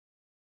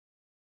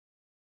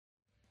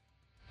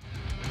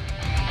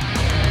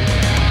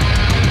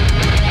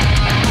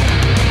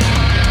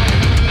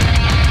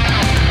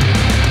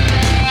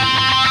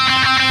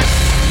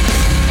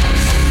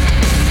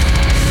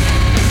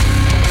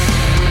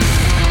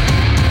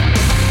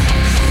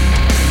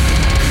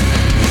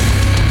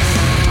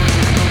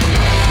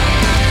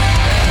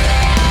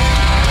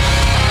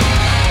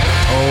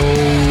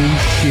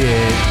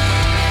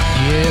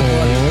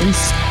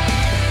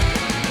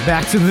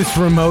to this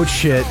remote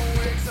shit.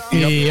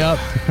 Yep.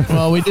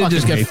 Well, we did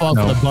just get fucked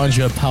with a bunch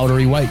of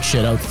powdery white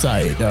shit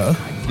outside. Yeah.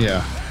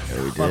 Yeah,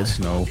 we did.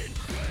 Snow.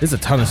 There's a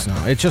ton of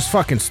snow. It just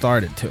fucking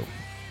started, too.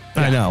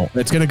 I know.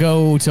 It's going to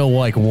go till,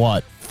 like,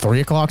 what,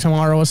 3 o'clock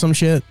tomorrow or some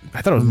shit?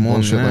 I thought it was more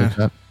than Bullshit that. like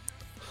that.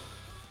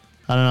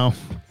 I don't know.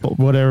 But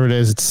whatever it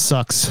is, it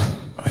sucks.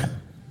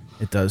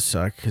 It does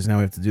suck, because now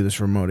we have to do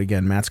this remote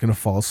again. Matt's going to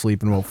fall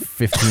asleep in about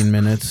 15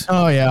 minutes.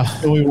 Oh, yeah.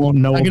 We won't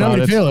know I can about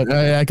already it. feel it.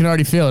 I can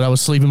already feel it. I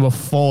was sleeping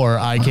before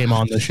I came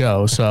on the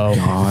show, so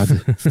God.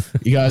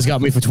 you guys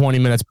got me for 20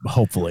 minutes,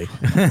 hopefully.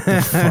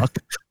 Fuck.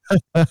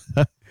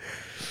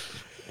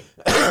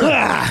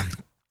 I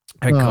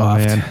Oh,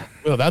 coughed. man.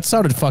 Well, that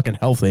sounded fucking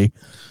healthy.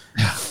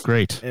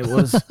 Great. It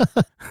was...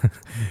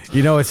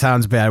 You know it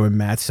sounds bad when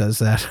Matt says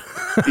that.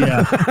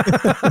 Yeah.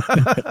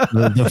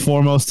 the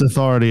foremost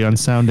authority on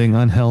sounding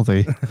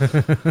unhealthy.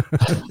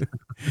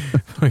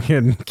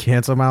 Fucking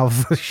cancel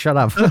mouth. Shut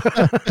up.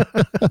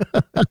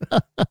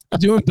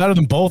 Doing better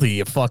than both of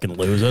you fucking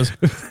losers.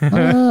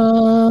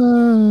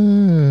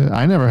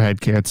 I never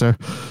had cancer.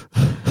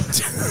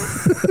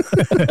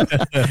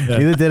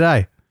 Neither did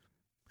I.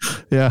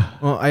 Yeah.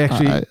 Well, I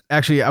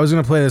was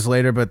gonna play this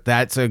later, but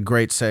that's a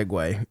great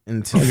segue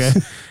into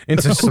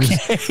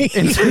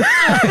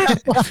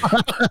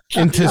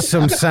into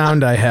some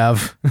sound I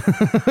have.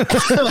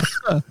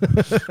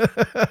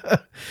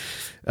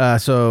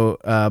 So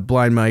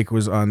Blind Mike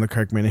was on the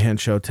Kirk Minahan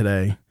show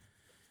today,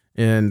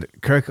 and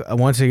Kirk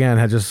once again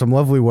had just some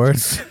lovely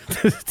words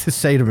to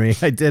say to me.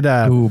 I did.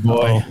 Oh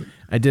boy.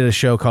 I did a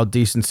show called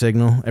Decent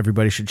Signal.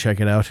 Everybody should check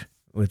it out.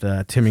 With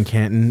Tim and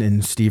Canton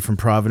and Steve from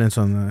Providence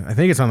I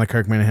think it's on the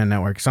Kirk Minahan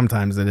Network.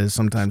 Sometimes it is,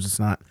 sometimes it's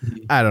not.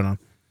 I don't know.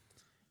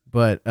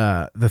 But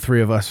the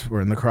three of us were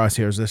in the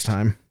crosshairs this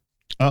time.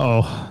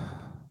 Uh-oh.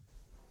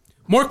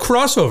 More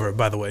crossover,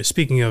 by the way.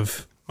 Speaking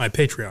of my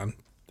Patreon,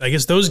 I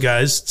guess those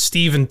guys,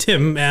 Steve and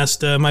Tim,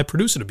 asked my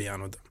producer to be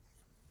on with them.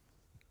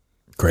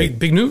 Great.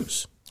 Big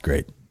news.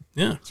 Great.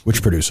 Yeah.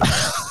 Which producer?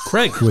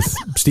 Craig. With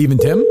Steve and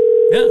Tim?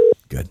 Yeah.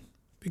 Good.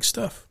 Big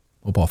stuff.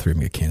 Hope all three of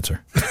them get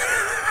cancer.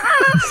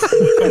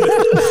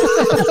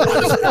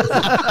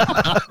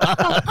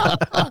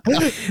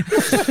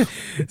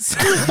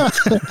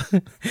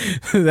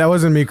 That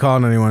wasn't me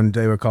calling anyone.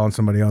 They were calling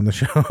somebody on the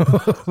show.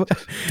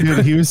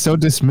 Dude, he was so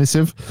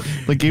dismissive.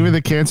 Like, even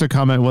the cancer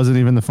comment wasn't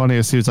even the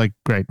funniest. He was like,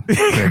 great.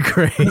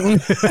 Great.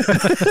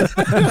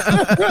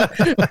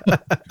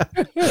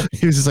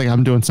 He was just like,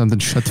 I'm doing something.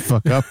 Shut the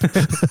fuck up.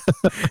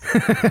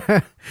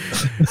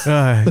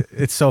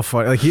 It's so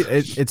funny. Like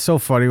it's so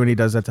funny when he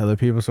does that to other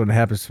people. So when it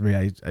happens to me,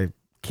 I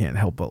can't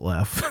help but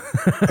laugh.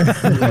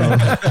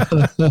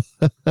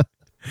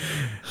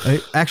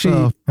 I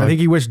think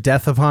he wished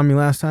death upon me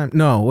last time.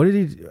 No, what did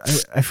he do?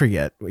 I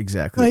forget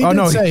exactly.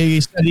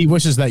 He said he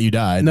wishes that you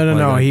died. No.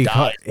 Like,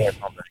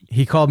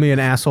 He called me an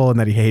asshole and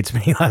that he hates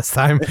me last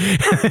time.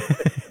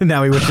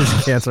 Now he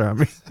wishes cancer on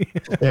me.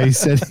 Yeah, he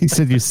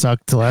said you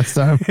sucked last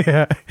time.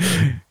 Yeah,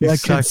 That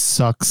kid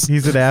sucks.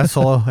 He's an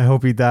asshole. I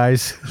hope he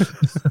dies.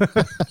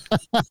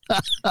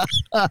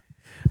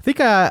 I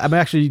think I'm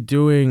actually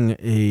doing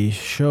a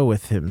show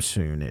with him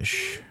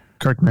soonish.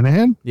 Kirk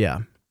Minahan? Yeah.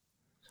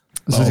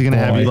 So is he going to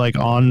have you like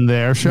on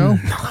their show?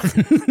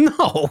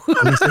 No.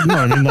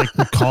 I mean, like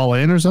to call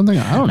in or something?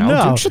 I don't know.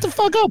 No. Dude, shut the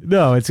fuck up.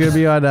 No, it's going to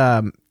be on,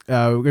 we're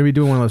going to be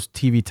doing one of those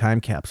TV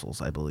time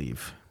capsules, I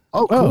believe.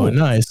 Oh, cool. Oh,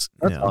 nice.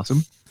 That's Yeah.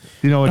 awesome.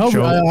 You know what No,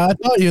 show? I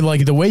thought you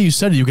like the way you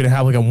said it. You were gonna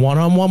have like a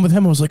one-on-one with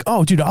him. I was like,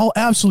 oh, dude, I'll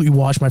absolutely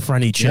watch my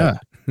friend eat shit. Yeah.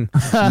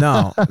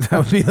 No, that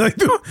would be like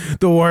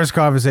the worst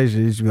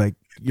conversation. He'd be like,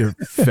 "You're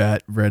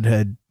fat,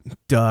 redhead,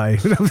 die."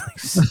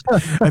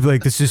 I'd be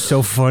like, "This is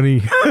so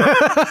funny."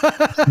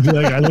 You'd be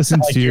like, I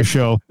listened to your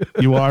show.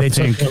 You are They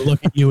pink. took a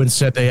look at you and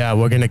said, "Yeah,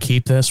 we're gonna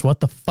keep this." What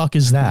the fuck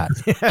is that?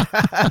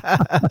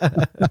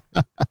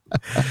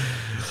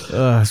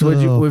 So what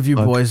have you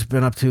fuck. boys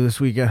been up to this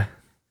weekend?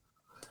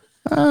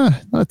 Not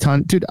a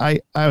ton, dude.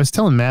 I was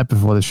telling Matt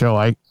before the show.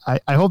 I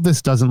hope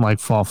this doesn't like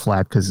fall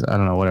flat because I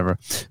don't know, whatever.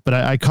 But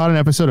I caught an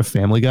episode of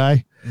Family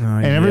Guy,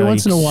 and every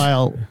once in a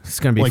while, it's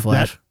gonna be like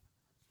flat.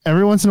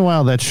 every once in a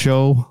while, that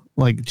show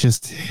like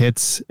just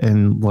hits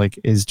and like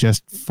is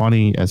just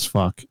funny as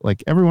fuck.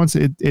 Like every once,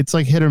 it's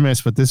like hit or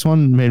miss. But this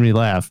one made me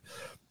laugh.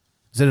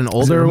 Is it an It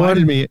older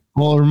reminded one? me.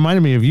 Well, it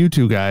reminded me of you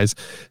two guys.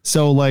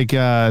 So like,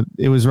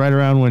 it was right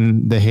around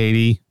when the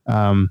Haiti,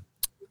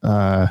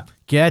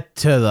 Get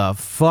to the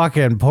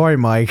fucking point,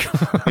 Mike.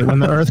 when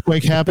the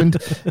earthquake happened,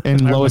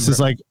 and Lois is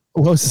like,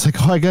 oh,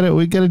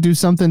 we gotta do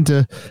something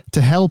to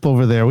help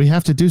over there. We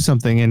have to do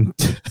something, and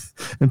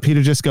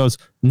Peter just goes,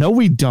 no,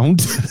 we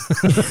don't.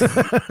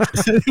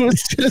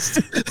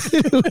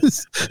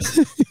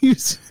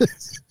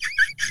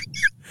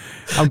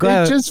 I'm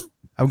glad.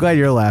 I'm glad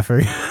you're laughing.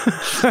 Dude,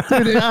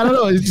 I don't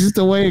know. It's just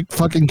the way it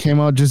fucking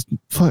came out.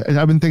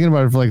 I've been thinking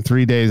about it for like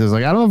 3 days. I was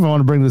like, I don't know if I want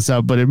to bring this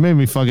up, but it made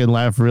me fucking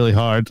laugh really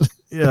hard.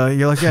 Yeah,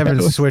 you're lucky I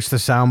haven't switched the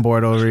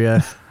soundboard over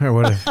yet. I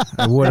would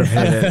have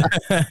hit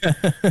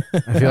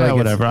it. I feel like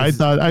whatever. I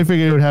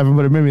figured it would happen,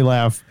 but it made me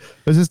laugh.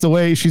 It's just the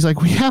way she's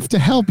like, "We have to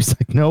help." He's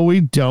like, "No, we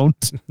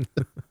don't."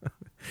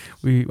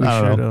 We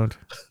sure don't.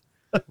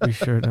 We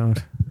sure don't.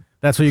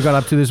 That's what you got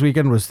up to this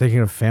weekend? Was thinking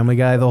of Family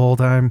Guy the whole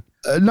time?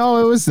 No,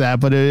 it was that,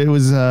 but it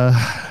was.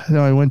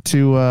 I went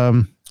to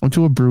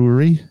a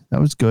brewery.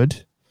 That was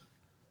good.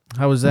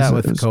 How was that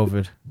with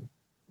COVID?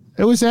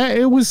 It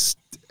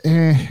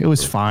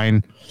was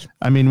fine.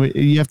 I mean,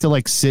 you have to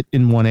like sit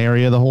in one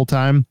area the whole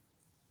time,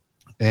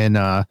 and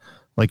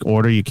like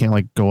order. You can't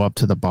like go up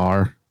to the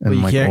bar and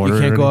you like can't, order.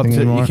 You can't go up to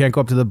anymore. you can't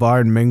go up to the bar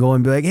and mingle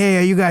and be like, "Hey,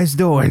 how you guys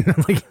doing?"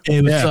 Like,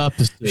 Hey, what's up?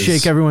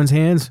 shake everyone's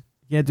hands.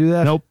 You can't do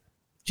that. Nope,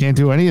 can't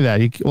do any of that.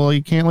 You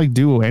can't like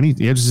do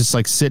anything. You have to just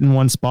like sit in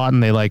one spot,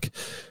 and they like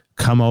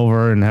come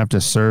over and have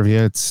to serve you.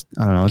 It's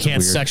I don't know. It's You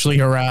can't weird. sexually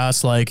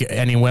harass like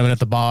any women at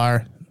the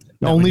bar.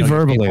 Only We know you're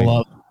verbally. capable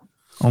of.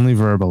 Only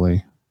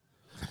verbally,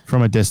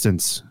 from a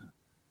distance.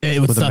 Hey,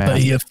 what's With a up?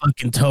 mask. Your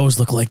fucking toes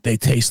look like they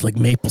taste like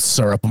maple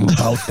syrup. I'm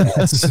about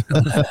that.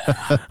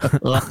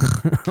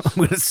 I'm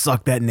gonna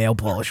suck that nail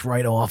polish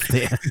right off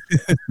there.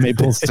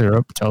 Maple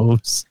syrup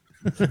toes.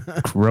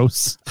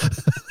 Gross.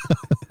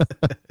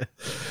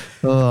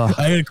 Ugh.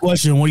 I got a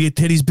question. Were your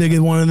titties bigger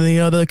than one than the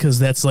other? Because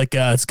that's like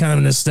it's kind of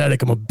an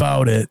aesthetic. I'm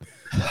about it.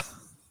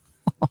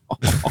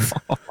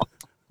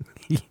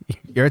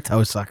 You're a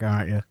toe sucker,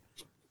 aren't you?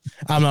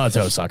 I'm not a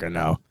toe sucker.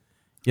 No,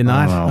 You're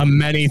not. I'm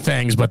many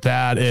things, but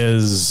that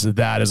is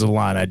a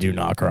line I do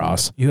not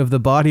cross. You have the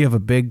body of a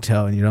big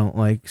toe, and you don't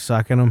like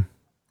sucking them.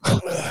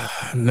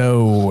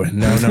 No.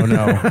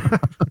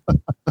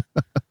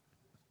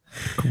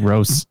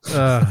 Gross.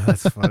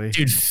 That's funny.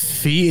 Dude,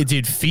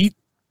 feet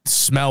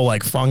smell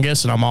like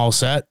fungus, and I'm all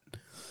set.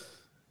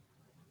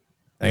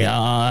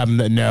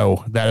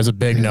 No, that is a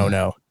big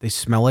no. They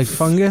smell like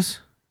fungus.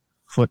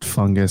 Foot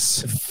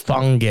fungus.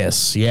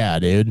 Fungus, yeah,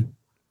 dude.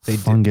 They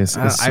do. Fungus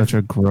is such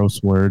a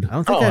gross word. I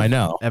don't think I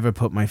know. ever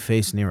put my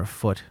face near a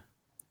foot.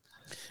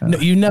 No,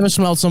 you never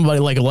smelled somebody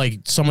like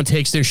someone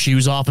takes their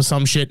shoes off of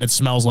some shit and it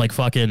smells like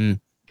fucking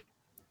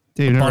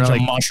Dude, bunch of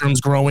mushrooms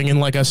growing in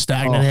like a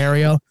stagnant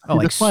area. Oh,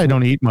 like that's why I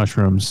don't eat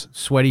mushrooms,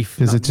 sweaty.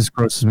 because it just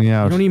grosses me You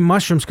out. don't eat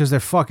mushrooms because they're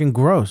fucking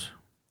gross.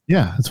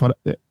 Yeah, that's what.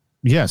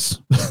 Yes.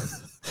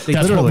 They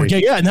That's what literally, we're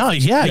getting. Yeah, no,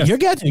 yeah, you're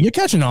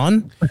catching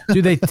on.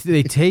 dude.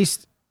 They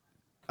taste.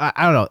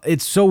 I don't know.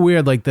 It's so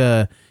weird. Like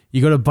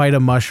you go to bite a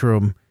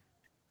mushroom,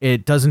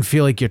 it doesn't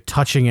feel like you're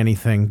touching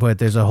anything, but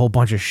there's a whole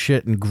bunch of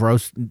shit and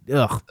gross.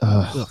 Ugh.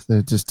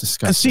 They're just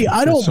disgusting. See,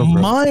 I They're don't so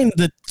gross. mind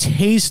the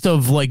taste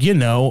of like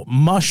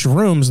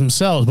mushrooms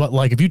themselves, but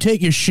like if you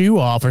take your shoe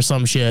off or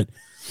some shit,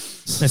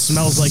 it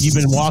smells like you've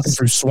been walking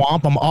through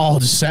swamp. I'm all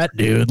set,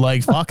 dude.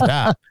 Like fuck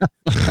that.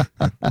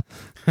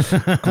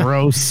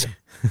 Gross.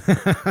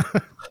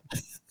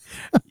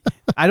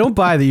 I don't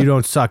buy that you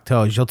don't suck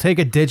toes. You'll take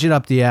a digit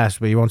up the ass,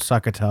 but you won't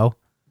suck a toe.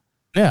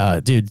 Yeah,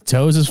 dude,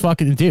 toes is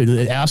fucking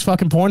dude. Ask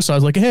fucking porn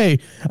stars like, hey,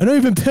 I know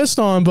you've been pissed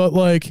on, but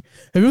like,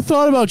 have you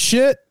thought about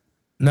shit?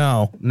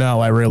 No,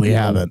 I really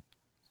haven't.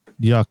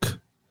 Yuck.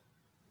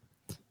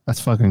 That's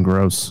fucking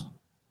gross.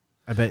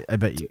 I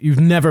bet you've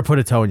never put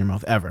a toe in your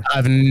mouth ever.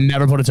 I've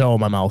never put a toe in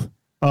my mouth.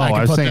 Oh, I I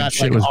can was put saying that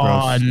shit like was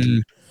gross.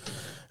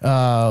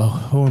 on.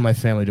 Who in my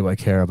family do I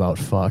care about?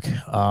 Fuck.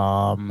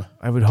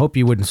 I would hope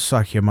you wouldn't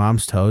suck your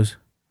mom's toes.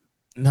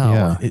 No,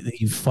 Yeah.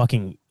 you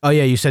fucking. Oh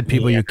yeah, you said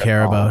people Yeah, you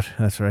care oh. about.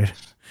 That's right.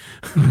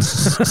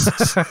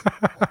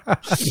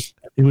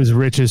 It was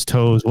Rich's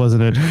toes,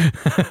 wasn't it?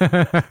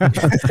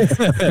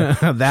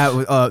 That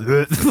was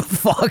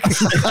fuck.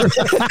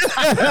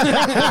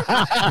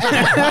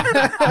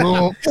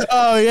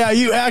 Oh yeah,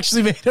 you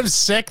actually made him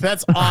sick.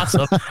 That's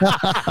awesome.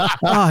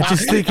 Oh,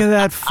 just think of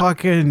that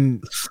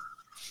fucking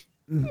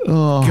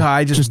Oh,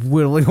 guy just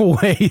whittling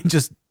away.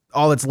 Just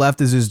all that's left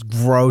is his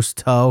gross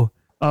toe.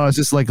 oh, it's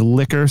just like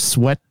liquor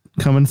sweat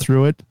coming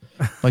through it,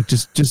 like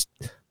just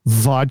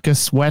vodka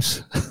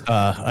sweat.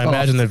 I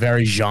imagine they're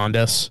very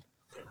jaundice.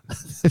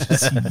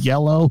 It's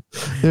yellow.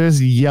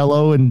 There's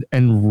yellow and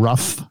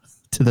rough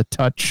to the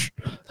touch.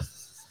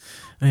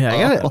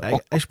 Yeah,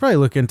 I should probably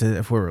look into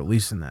if we're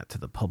releasing that to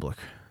the public.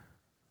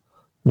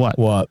 What?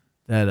 What?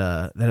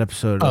 That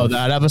episode. Oh, of-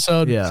 that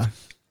episode. yeah.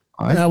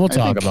 Yeah, we'll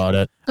talk about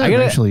it.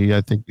 Eventually,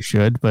 I think we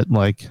should, but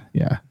like,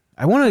 yeah.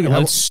 I want to.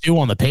 Let's stew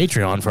on the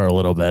Patreon for a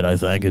little bit. I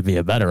think it'd be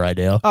a better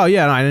idea. Oh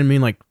yeah, no, I didn't mean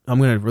like I'm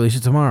gonna release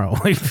it tomorrow.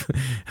 Like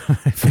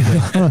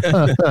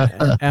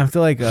after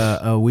like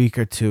a week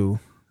or two,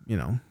 you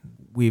know,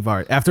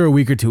 after a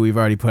week or two we've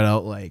already put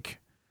out like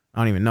I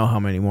don't even know how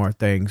many more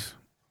things.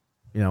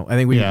 You know, I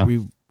think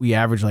we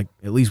average like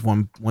at least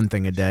one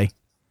thing a day.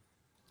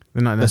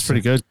 They're not That's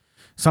pretty good.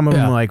 Some of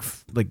Yeah. them like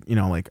you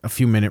know like a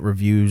few minute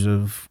reviews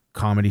of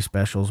comedy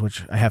specials,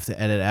 which I have to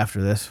edit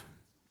after this,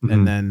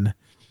 and then.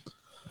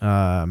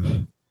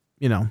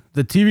 You know,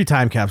 the TV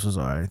time capsules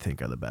I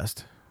think are the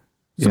best.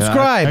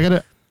 Subscribe. Yeah,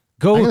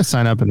 Go I gotta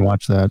sign up and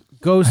watch that.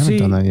 Go I haven't see.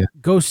 done that yet.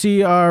 Go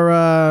see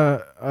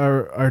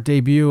our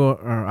debut.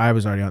 Or I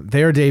was already on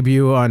their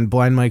debut on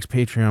Blind Mike's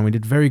Patreon. We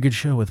did a very good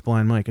show with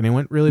Blind Mike, and it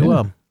went really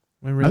well.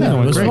 Went really think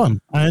well. it It was great. fun.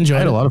 I I enjoyed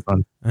had it. a lot of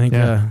fun. I think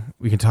Yeah.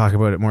 we can talk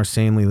about it more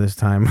sanely this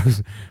time.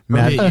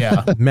 Matt,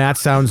 Yeah. Matt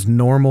sounds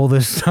normal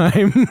this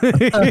time.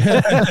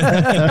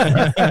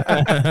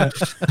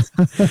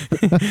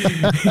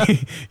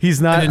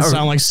 He's I not. didn't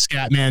sound like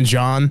Scatman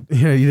John.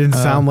 Yeah, you didn't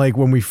sound like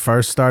when we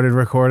first started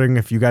recording.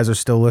 If you guys are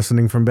still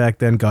listening from back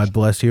then, God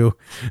bless you.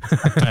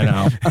 I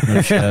know.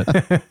 No shit.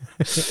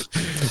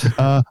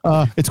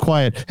 It's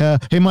quiet.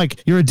 Hey,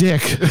 Mike, you're a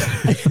dick.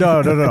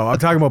 No. I'm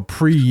talking about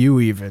pre you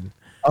even.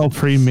 Oh,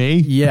 pre me?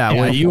 Yeah, Yeah,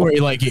 when you were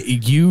like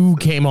you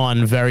came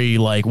on very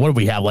like what did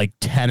we have like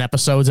 10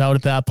 episodes out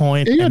at that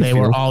point, Yeah, you and had a they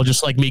were few. all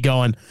just like me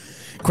going,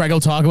 Craig will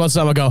talk about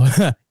something. I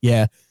go,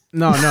 yeah.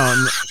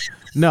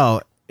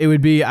 No. It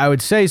would be I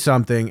would say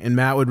something and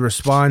Matt would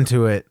respond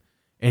to it,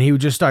 and he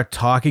would just start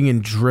talking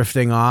and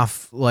drifting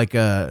off like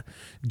a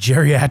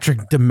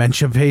geriatric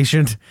dementia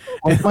patient.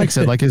 Like Mike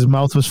said, like his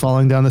mouth was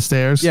falling down the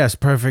stairs. Yes,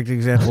 perfect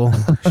example.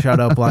 Shout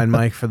out Blind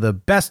Mike for the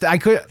best.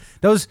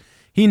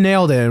 He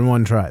nailed it in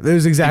one try. That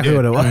was exactly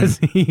what it was.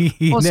 He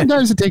Well,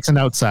 sometimes it takes an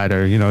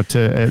outsider,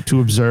 to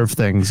observe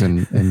things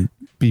and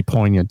be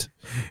poignant.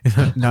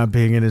 not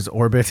being in his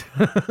orbit.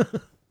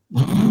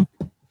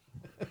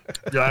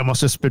 Yeah, I almost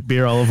just spit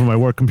beer all over my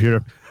work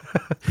computer.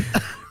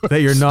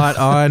 That you're not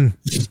on.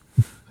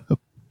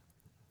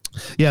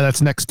 Yeah,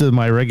 that's next to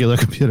my regular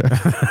computer.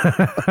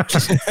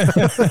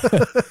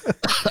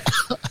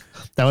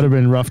 That would have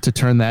been rough to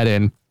turn that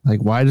in.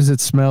 Like, why does it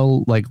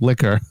smell like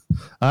liquor?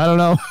 I don't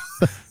know.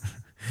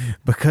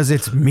 Because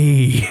it's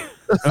me.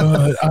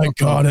 I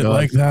got it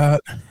like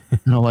that. I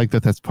don't like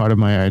that. That's part of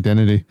my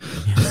identity.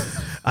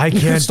 I You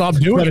can't can't stop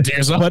doing it to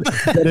yourself.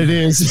 But it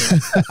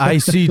is. I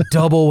see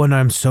double when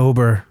I'm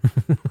sober.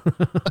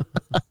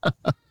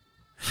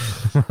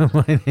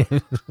 my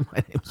name,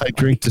 I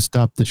drink to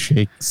stop the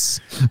shakes.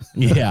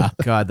 Yeah.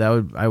 God,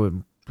 I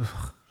would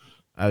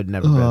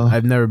never been.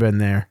 I've never been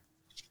there.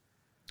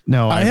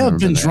 No, I I've have never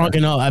been there. drunk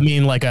enough. I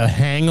mean, like a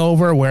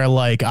hangover where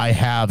like I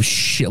have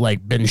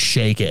been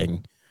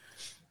shaking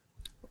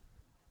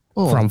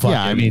from fucking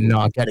yeah, I mean,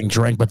 not getting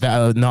drunk, but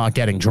not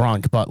getting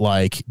drunk. But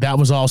like that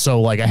was also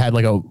like I had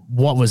like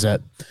what was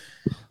it?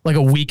 Like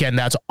a weekend.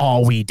 That's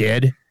all we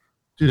did.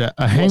 dude,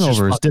 a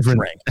hangover is fucking different.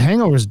 drink. A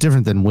hangover is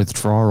different than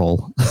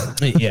withdrawal.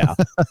 Yeah.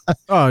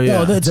 Oh yeah.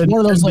 No, that's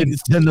one of those like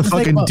than the think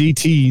fucking about-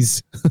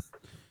 DTs.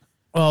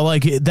 Well,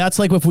 like that's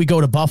like if we go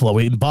to Buffalo.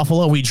 In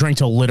Buffalo, we drink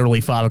till literally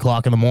 5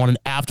 o'clock in the morning.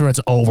 After it's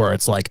over,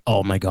 it's like,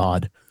 oh my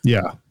god.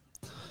 Yeah.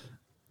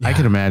 I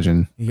can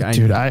imagine. Yeah, I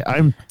Dude, know.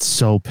 I'm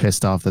so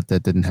pissed off that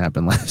didn't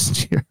happen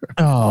last year.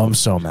 Oh, I'm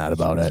so mad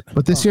about it.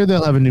 But this year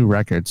they'll have a new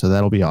record, so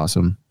that'll be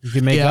awesome. You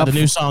can make Yeah, up. the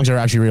new songs are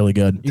actually really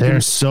good. They're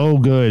so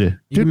good.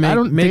 you Dude,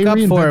 can make they up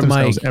for reinvent it,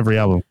 themselves Mike. every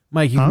album.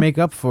 Mike, you Huh? can make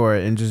up for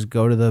it and just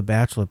go to the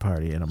bachelor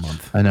party in a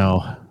month. I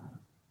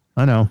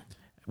know.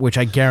 Which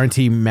I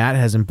guarantee Matt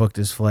hasn't booked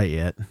his flight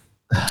yet.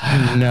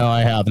 No,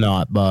 I have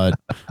not. But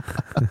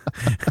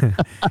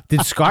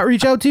Did Scott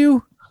reach out to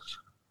you?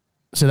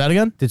 say that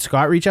again. Did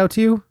Scott reach out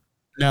to you?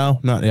 No,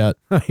 not yet.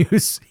 He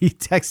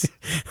texted.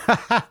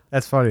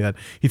 That's funny. That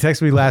he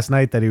texted me last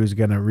night that he was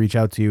gonna reach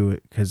out to you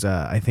because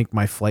I think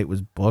my flight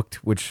was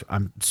booked, which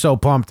I'm so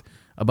pumped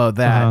about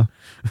that.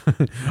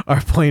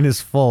 Our plane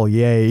is full.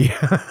 Yay!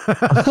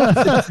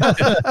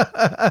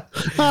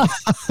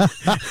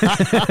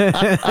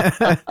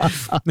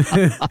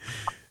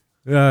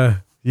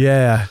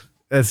 Yeah,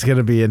 that's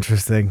gonna be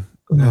interesting.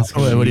 That's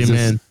gonna Wait, what do you be-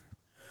 mean?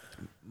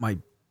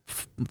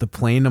 The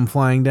plane I'm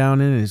flying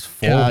down in is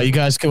full. Yeah, you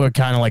guys were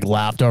kind of like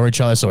laughed over each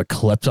other, so it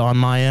clipped on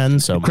my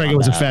end. So Craig, my it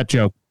was a bad. fat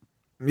joke.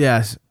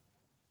 Yes,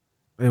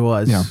 it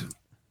was. Yeah.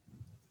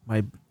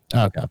 My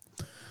Okay.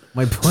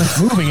 plane.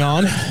 Moving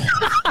on.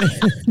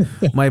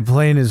 My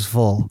plane is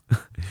full.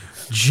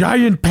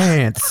 Giant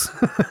pants.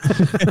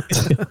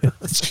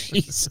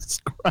 Jesus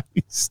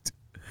Christ.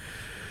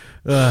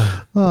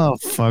 Ugh. Oh,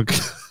 fuck.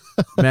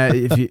 Matt,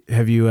 did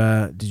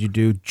you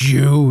do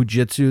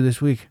jiu-jitsu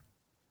this week?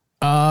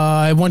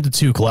 I went to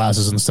 2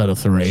 classes instead of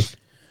 3.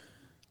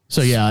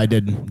 So yeah, I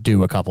did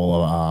do a couple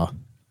of.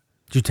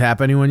 Did you tap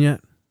anyone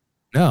yet?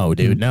 No,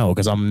 dude, no,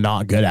 because I'm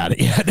not good at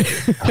it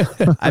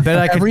yet. I bet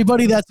I could.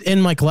 Everybody that's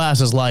in my class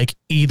is like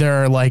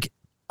either like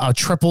a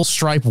triple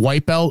stripe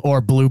white belt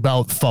or blue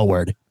belt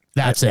forward.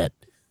 That's it.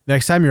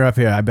 Next time you're up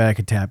here, I bet I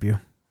could tap you.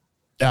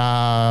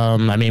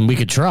 I mean, we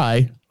could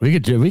try. We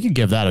could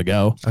give that a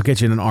go. I'll get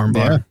you in an arm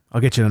bar. Yeah.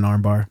 I'll get you in an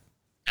arm bar.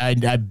 I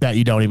bet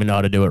you don't even know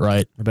how to do it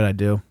right. I bet I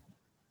do.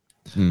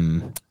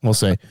 We'll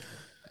see.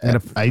 I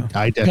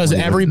definitely Because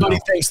wouldn't everybody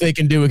know. thinks they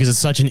can do it because it's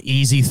such an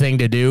easy thing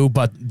to do,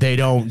 but they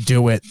don't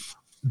do it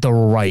the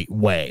right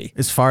way.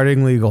 Is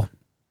farting legal?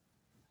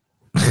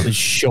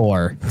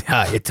 Sure.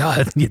 Yeah, you're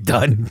done. You're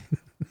done.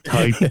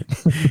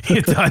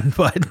 You're done,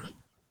 bud.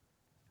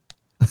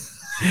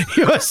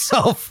 You're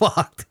so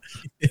fucked.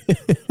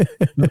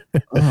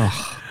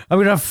 I'm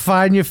gonna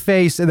find your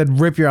face and then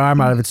rip your arm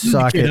out of its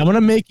socket. I'm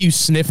gonna make you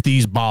sniff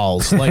these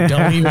balls. Like,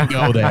 don't even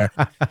go there.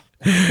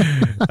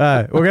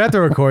 We're gonna have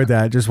to record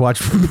that. Just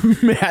watch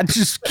Matt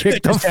just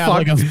kick the Just have, fuck.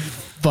 like, a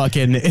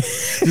fucking.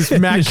 Just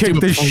Matt just kick do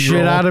a the full shit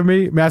roll. out of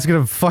me. Matt's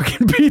gonna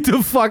fucking beat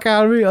the fuck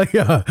out of me. Like,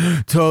 yeah,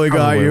 totally got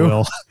Probably you.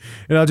 will.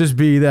 And I'll just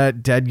be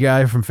that dead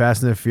guy from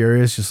Fast and the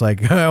Furious, just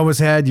like, I almost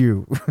had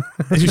you.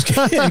 They just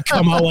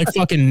come out like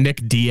fucking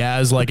Nick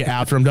Diaz, like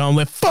after him down.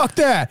 Like, fuck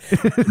that,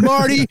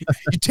 Marty!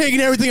 You're taking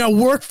everything I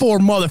work for,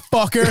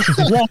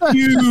 motherfucker. Want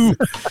you,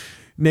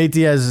 Nate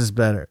Diaz is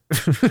better.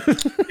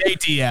 Nate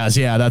Diaz?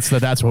 Yeah, that's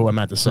what I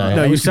meant to say.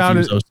 No, I you was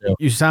confused those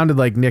two. sounded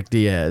like Nick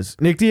Diaz.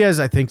 Nick Diaz,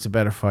 I think, is a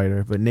better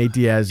fighter, but Nate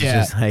Diaz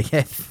Yeah. is just like,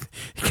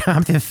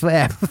 come to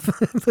flap.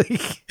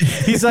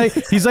 he's like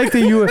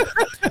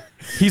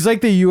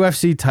the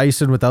UFC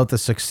Tyson without the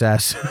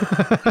success.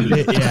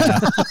 Yeah,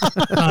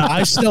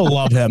 I still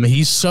love him.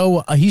 He's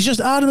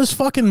just out of his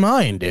fucking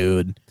mind,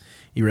 dude.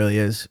 He really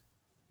is.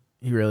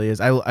 He really is.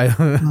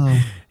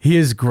 He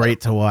is great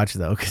to watch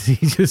though, because he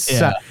just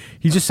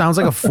sounds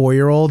like a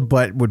 4-year-old,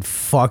 but would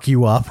fuck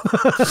you up.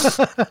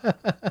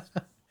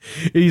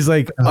 He's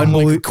like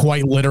Like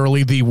quite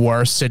literally the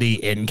worst city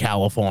in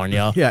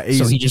California. Yeah,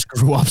 so he just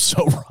grew up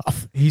so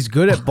rough. He's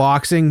good at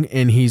boxing,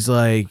 and he's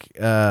like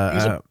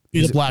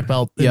He's a black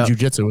belt in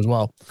jiu-jitsu as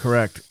well.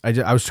 correct.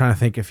 I was trying to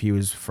think if he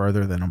was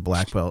further than a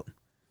black belt,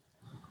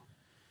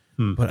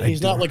 but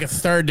He's not like a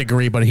 3rd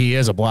degree, but he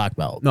is a black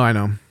belt. No, I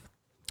know.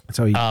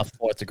 So he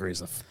 4th degree is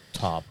the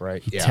top,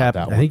 right? tapped.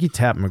 I think he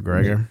tapped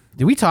McGregor.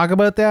 Did we talk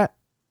about that?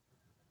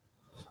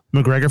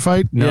 McGregor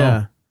fight? No.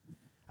 Yeah,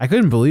 I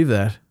couldn't believe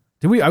that.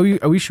 Did we? Are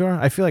we sure?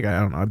 I feel like I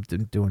don't know. I've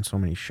been doing so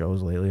many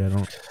shows lately. I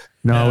don't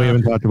No, we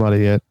haven't talked about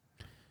it yet.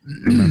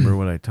 remember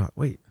what I talked.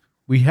 Wait,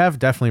 we have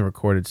definitely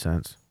recorded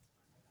since.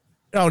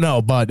 Oh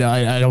no, but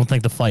I don't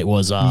think the fight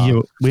was.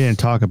 We didn't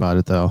talk about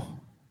it though.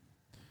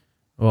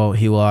 Well,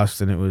 he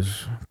lost, and it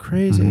was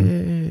crazy.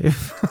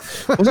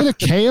 Was it a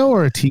KO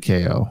or a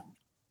TKO?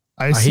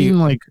 I seen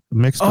like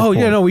mixed. Oh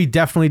yeah, reports. no, we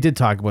definitely did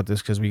talk about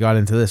this because we got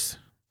into this.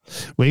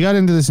 We got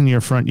into this in your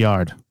front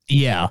yard.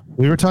 Yeah,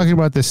 We were talking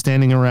about this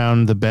standing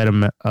around the bed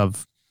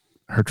of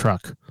her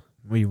truck.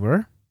 We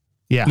were.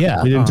 Yeah,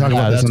 Yeah. We didn't talk yeah,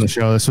 about this that's on the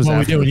show. This was what we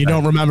after do. the And you fact.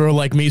 don't remember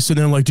like me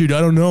sitting there like, dude,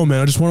 I don't know,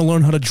 man. I just want to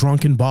learn how to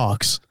drunken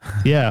box.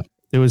 Yeah,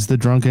 it was the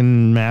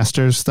drunken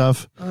masters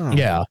stuff. Oh.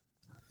 Yeah,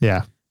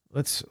 Yeah.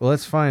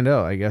 Let's find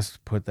out. I guess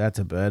put that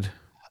to bed.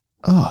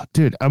 Oh,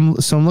 dude, I'm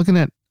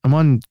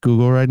on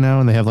Google right now,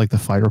 and they have like the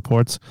fight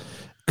reports.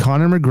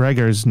 Conor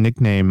McGregor's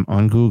nickname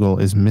on Google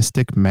is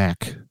Mystic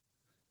Mac.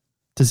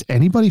 Does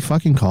anybody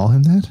fucking call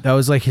him that? That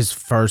was like his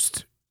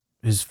first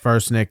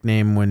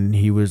nickname when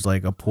he was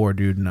like a poor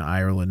dude in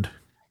Ireland.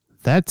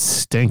 That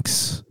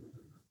stinks.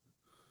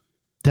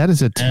 That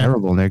is a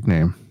terrible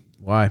nickname.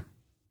 Why?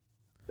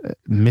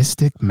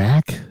 Mystic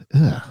Mac?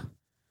 Ugh.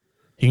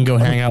 you can go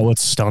hang out with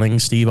stunning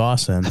Steve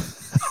Austin.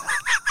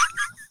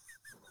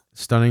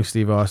 Stunning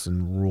Steve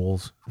Austin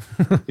rules.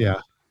 Yeah.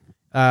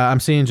 I'm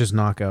seeing just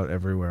knockout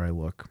everywhere I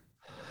look.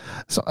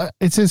 So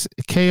it says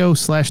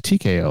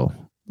KO/TKO.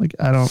 Like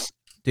I don't.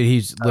 Dude,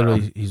 he's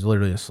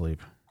literally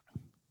asleep.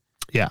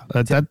 Yeah,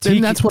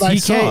 that's what I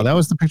saw. That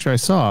was the picture I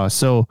saw.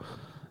 So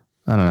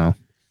I don't know.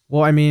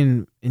 Well, I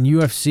mean, in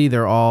UFC,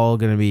 they're all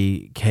going to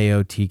be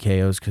KO,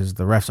 TKOs because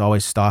the ref's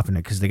always stopping it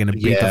because they're going to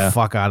beat the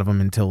fuck out of them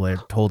until they're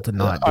told to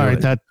not do All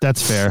right, it.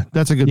 that's fair.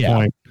 That's a good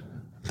point.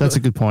 That's a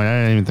good point. I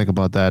didn't even think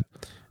about that.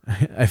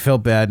 I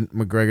felt bad.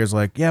 McGregor's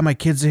like, yeah, my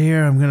kids are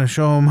here. I'm going to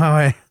show them how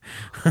I...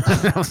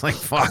 I was like,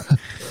 fuck.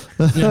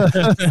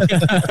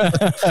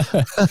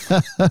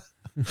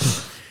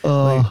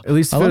 At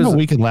least I love how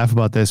we can laugh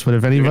about this, but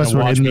if any of You're us gonna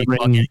were watch in me the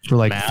fucking ring for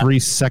like mad? 3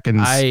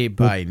 seconds, I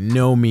by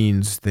no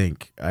means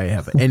think I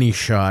have any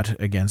shot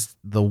against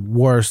the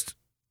worst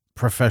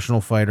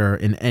professional fighter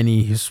in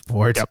any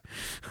sport.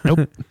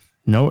 nope.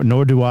 No,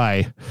 nor do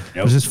I.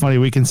 It's just funny.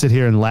 We can sit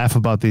here and laugh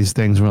about these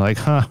things. We're like,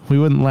 we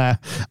wouldn't laugh.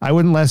 I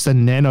wouldn't last a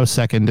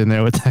nanosecond in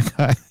there with that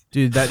guy.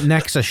 Dude, that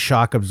neck's a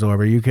shock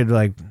absorber. You could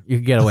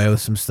get away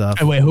with some stuff.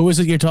 Hey, wait, who is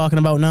it you're talking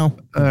about now?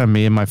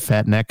 Me and my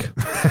fat neck.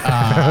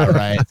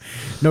 Right.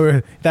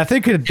 No, that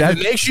thing could. If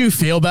it makes you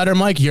feel better,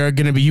 Mike, you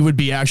would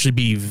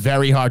be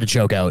very hard to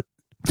choke out.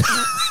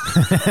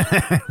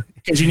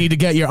 Because you need to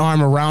get your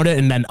arm around it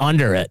and then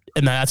under it,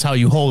 and that's how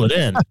you hold it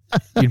in.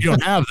 You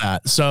don't have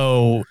that,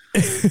 so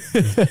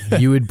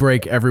you would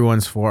break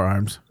everyone's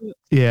forearms.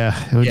 Yeah,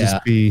 it would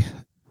just be.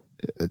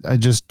 I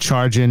just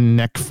charge in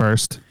neck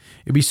first.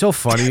 It'd be so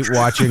funny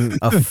watching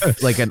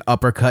like an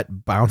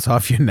uppercut bounce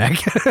off your neck.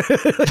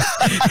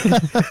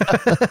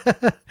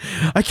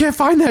 I can't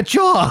find that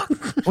jaw.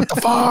 What the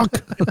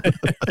fuck?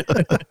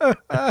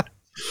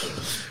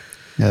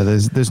 Yeah,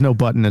 there's no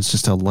button. It's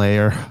just a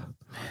layer.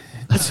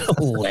 it's a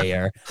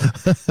layer.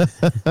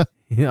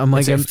 Yeah, I'm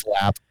like, It's a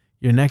flap.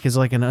 your neck is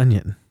like an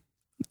onion.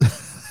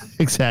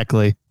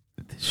 Exactly.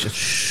 It's just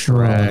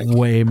Shrek.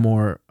 way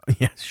more.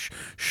 Yeah,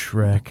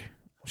 Shrek.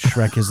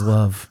 Shrek is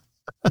love.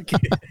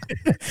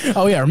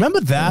 Oh yeah, remember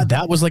that?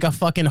 That was like a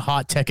fucking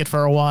hot ticket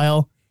for a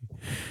while.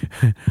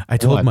 I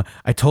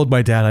told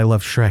my dad I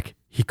love Shrek.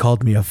 He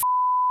called me a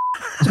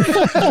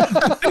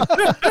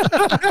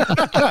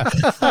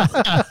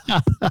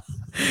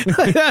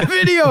that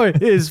video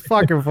is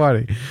fucking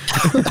funny.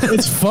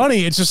 It's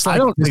funny. It's just like I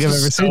don't think I've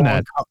ever seen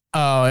that.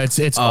 Oh, it's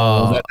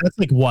old. That's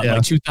like what,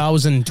 like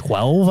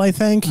 2012, I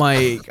think.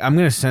 I'm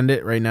gonna send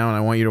it right now, and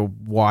I want you to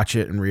watch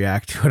it and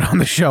react to it on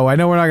the show. I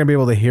know we're not gonna be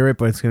able to hear it,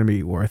 but it's gonna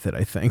be worth it,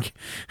 I think.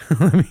 Is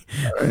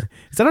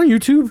that on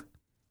YouTube?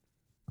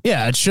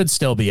 Yeah, it should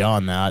still be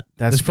on that.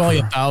 That's There's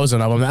probably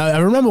 1,000 of them. I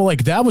remember,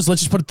 like, that was,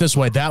 let's just put it this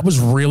way, that was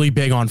really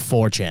big on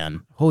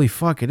 4chan. Holy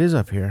fuck, it is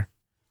up here.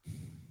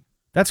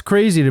 That's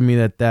crazy to me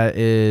that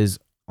is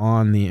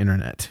on the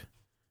internet.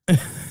 I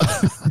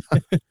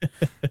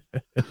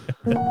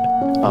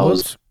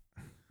was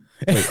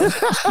Is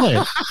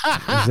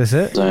this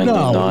it? only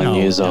 9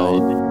 years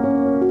old.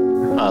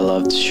 I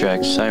loved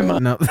Shrek so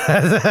much. No,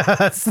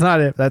 that's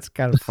not it. That's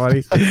kind of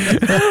funny.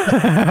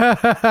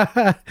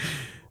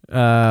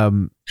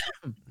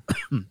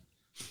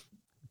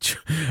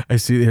 I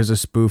see there's a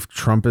spoof.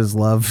 Trump is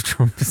love.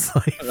 Trump is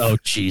life. Oh,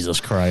 Jesus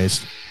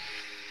Christ.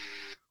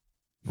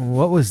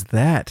 What was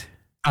that?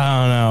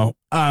 I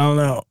don't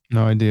know.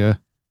 No idea.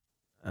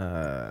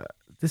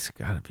 This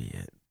gotta be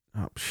it.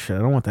 Oh shit! I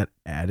don't want that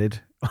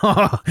added.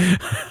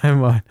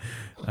 I'm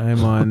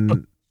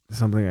on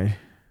something.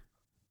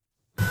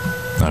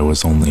 I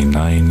was only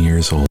 9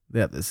 years old.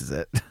 Yeah, this is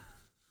it.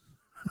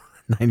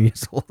 9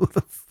 years old with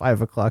a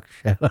 5 o'clock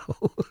shadow.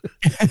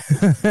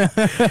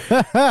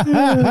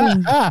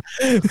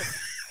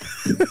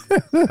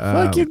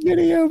 Fucking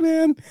video,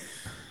 man.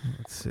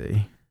 Let's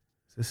see.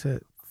 Is this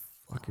it?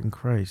 Fucking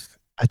Christ.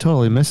 I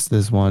totally missed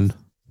this one.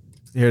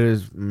 Here it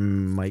is,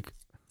 Mike.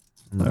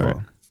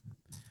 On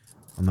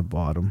the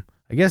bottom.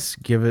 I guess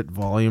give it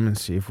volume and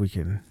see if we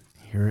can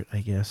hear it,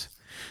 I guess.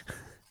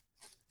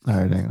 All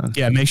right, hang on.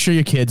 Yeah, make sure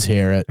your kids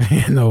hear it.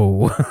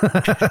 No.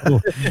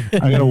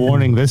 I got a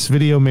warning. This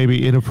video may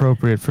be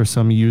inappropriate for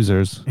some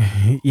users.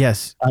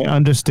 Yes. I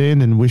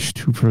understand and wish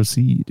to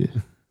proceed.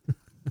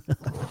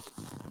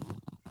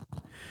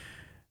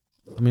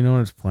 Let me know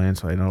when it's playing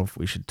so I know if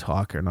we should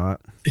talk or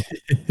not.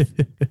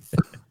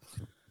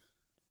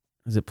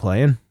 Is it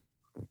playing?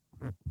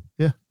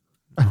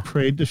 I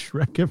prayed to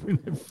Shrek every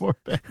night before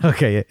bed.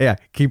 Okay, yeah.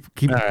 Keep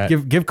right.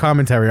 give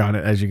commentary on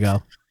it as you go.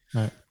 All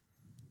right.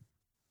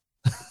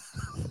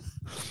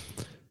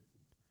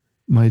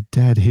 My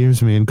dad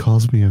hears me and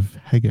calls me a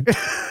faggot.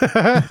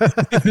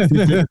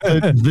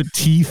 the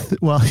teeth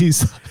while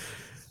he's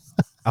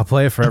I'll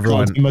play it for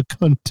everyone. calls him a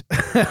cunt.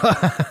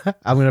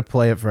 I'm gonna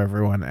play it for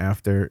everyone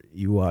after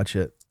you watch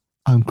it.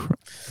 I'm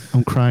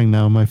crying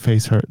now. My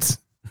face hurts.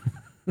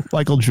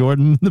 Michael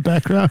Jordan in the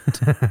background.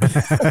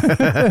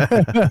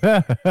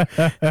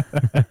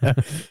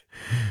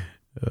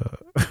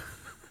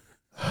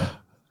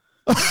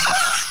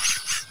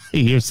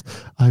 He hears,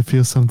 I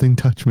feel something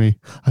touch me.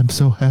 I'm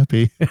so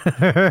happy.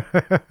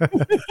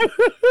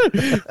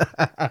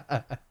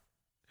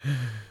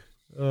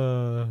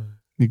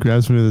 He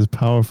grabs me with his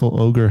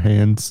powerful ogre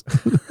hands.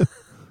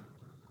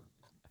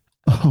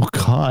 Oh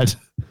God.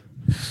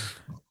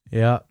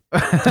 Yeah.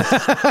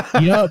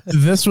 Yep,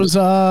 this was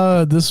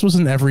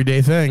an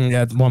everyday thing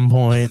at one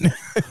point.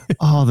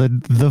 Oh,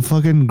 the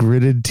fucking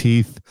gritted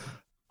teeth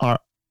are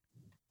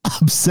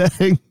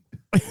upsetting.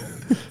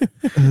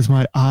 As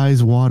my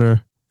eyes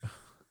water.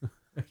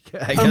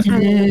 I guess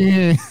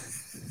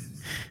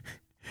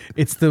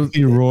it's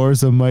He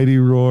roars a mighty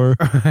roar.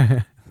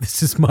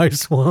 This is my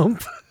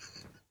swamp.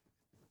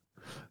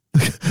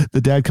 The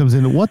dad comes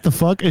in. What the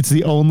fuck? It's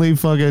the only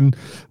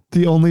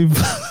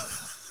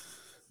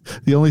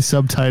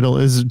subtitle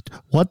is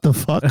what the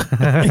fuck?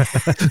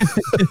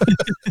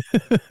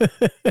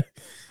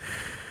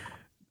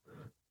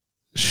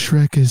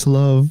 Shrek is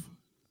love.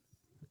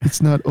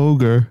 It's not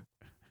ogre.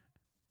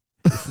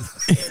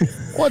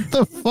 What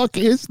the fuck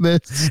is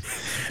this?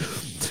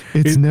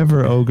 It's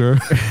never ogre.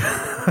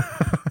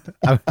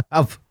 All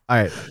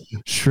right.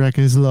 Shrek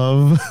is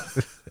love.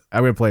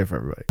 I'm going to play it for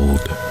everybody.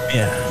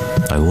 Yeah.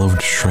 I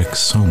loved Shrek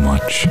so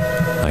much.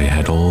 I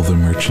had all the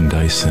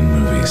merchandise and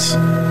movies.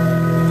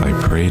 I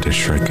pray to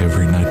Shrek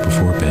every night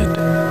before bed,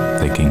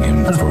 thanking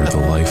him for the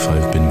life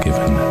I've been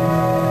given.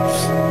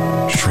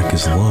 Shrek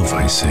is love,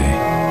 I say.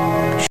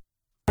 Shrek is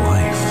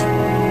life.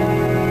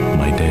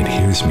 My dad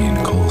hears me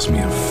and calls me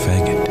a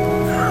faggot.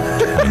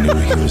 I knew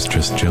he was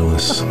just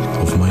jealous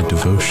of my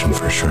devotion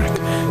for Shrek.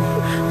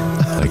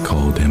 I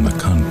called him a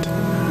cunt.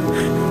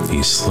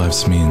 He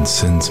slaps me and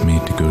sends me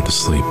to go to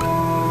sleep.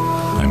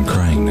 I'm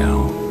crying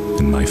now,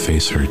 and my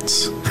face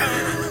hurts.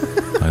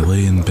 I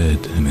lay in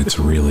bed, and it's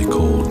really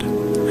cold. A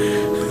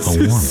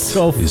warmth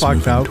so is fucked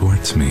moving up.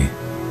 towards me.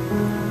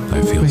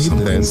 I feel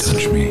something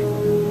touch me.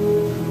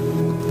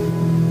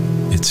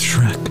 It's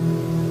Shrek.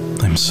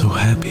 I'm so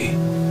happy.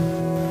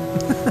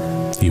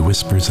 He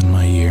whispers in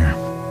my ear,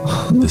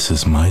 "This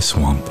is my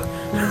swamp."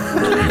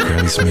 He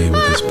grabs me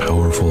with his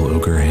powerful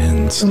ogre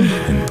hands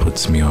and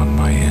puts me on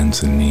my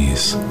hands and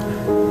knees.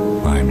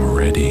 I'm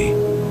ready.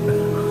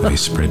 I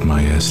spread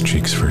my ass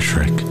cheeks for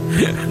Shrek.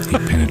 He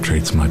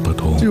penetrates my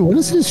butthole. Dude, what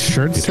does his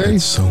shirt It say?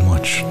 hurts so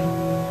much,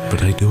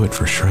 but I do it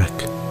for Shrek.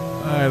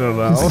 I don't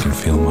I know. can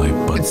feel my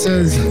butt It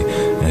says- tearing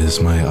as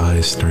my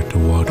eyes start to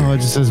water. Oh, it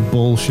just says I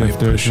bullshit.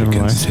 push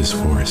against his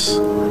force.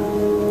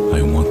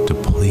 I want to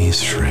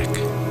please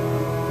Shrek.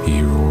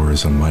 He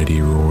roars a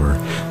mighty roar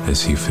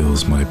as he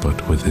fills my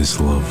butt with his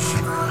love.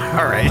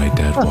 All right. My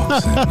dad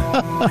walks in.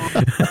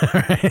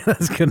 All right.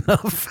 That's good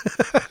enough.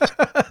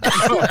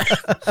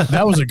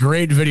 That was a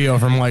great video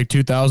from like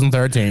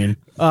 2013.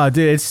 Oh,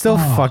 dude, it's still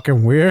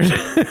fucking weird.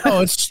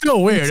 Oh, it's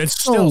still weird. It's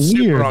still so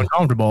super weird.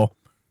 uncomfortable.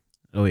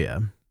 Oh, yeah.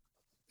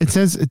 It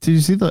says, did you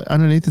see the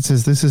underneath? It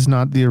says, this is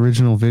not the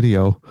original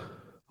video.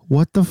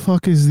 What the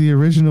fuck is the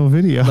original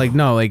video? Like,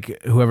 no,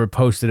 like whoever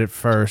posted it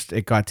first,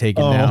 it got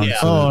taken down. yeah.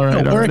 so all right.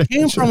 No, all where right. it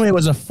came from, it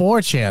was a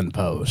 4chan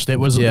post. It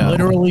was Yeah.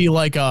 literally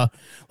like a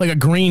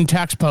green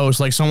text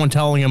post, like someone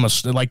telling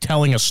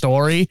a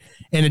story,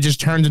 and it just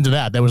turns into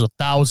that. There was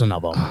 1,000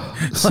 of them.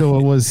 So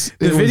it was.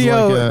 The it was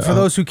video, like for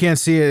those who can't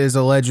see it, is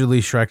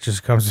allegedly Shrek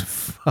just comes and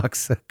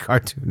fucks a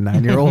cartoon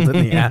 9-year-old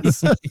in the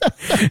ass.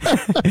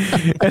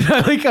 And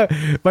I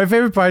like my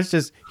favorite part is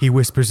just he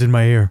whispers in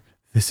my ear,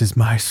 "This is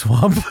my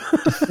swamp."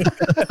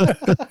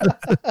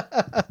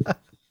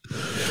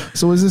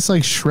 So is this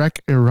like Shrek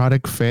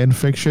erotic fan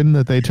fiction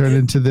that they turned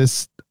into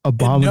this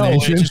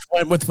abomination? No,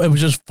 it was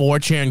just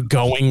 4chan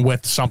going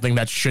with something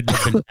that shouldn't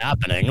have been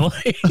happening.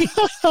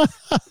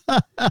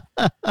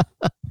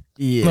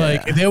 Yeah.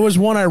 Like there was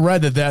one I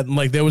read that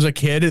like there was a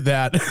kid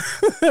that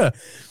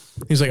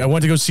he's like, I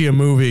went to go see a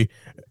movie,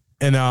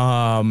 and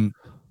I went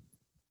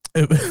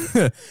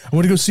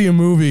to go see a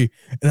movie,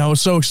 and I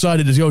was so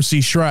excited to go see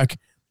Shrek.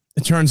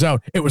 It turns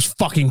out it was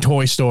fucking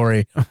Toy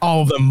Story.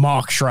 All of them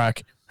mock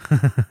Shrek.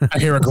 I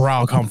hear a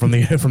growl come from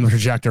the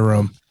projector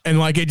room, and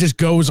like it just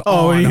goes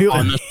Oh,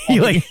 on. he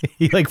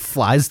like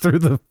flies through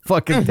the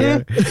fucking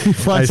thing. He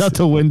flies out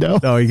the window.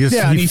 No, he just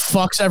Yeah, and he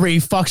fucks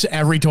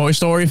every Toy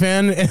Story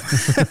fan. And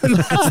that's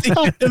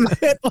the end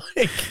of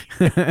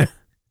it.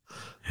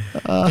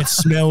 Like, it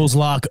smells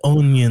like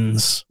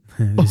onions.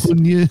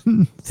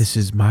 Onion. This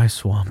is my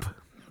swamp.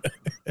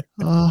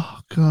 Oh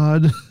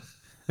God.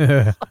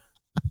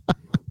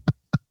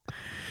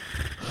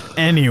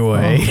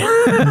 Anyway,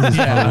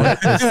 Yeah,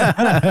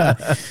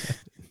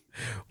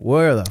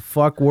 where the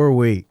fuck were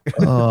we?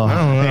 Oh, I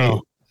don't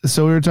know.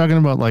 so we were talking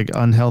about like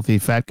unhealthy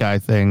fat guy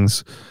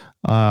things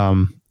a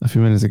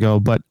few minutes ago,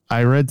 but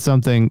I read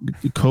something.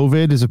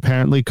 COVID is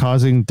apparently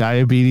causing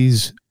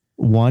diabetes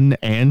 1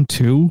 and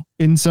 2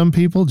 in some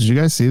people. Did you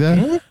guys see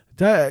that?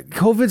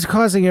 COVID's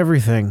causing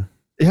everything.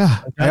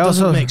 Yeah. That I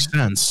doesn't also- make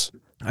sense.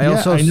 I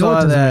also I know it saw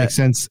doesn't make that.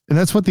 sense, and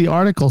that's what the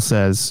article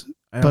says.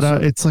 I But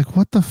also- it's like,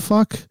 what the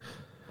fuck?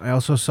 I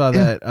also saw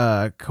Yeah.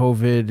 that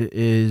COVID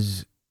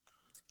is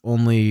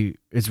only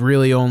it's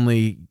really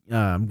only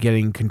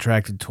getting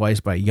contracted twice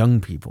by young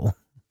people.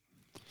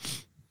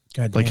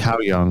 God Like damn. how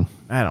young?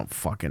 I don't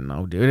fucking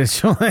know, dude. It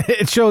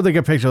showed like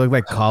a picture, looked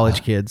like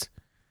college kids.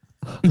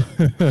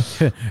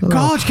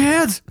 College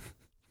kids.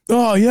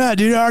 Oh yeah,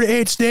 dude! I already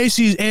ate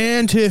Stacy's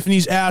and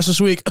Tiffany's ass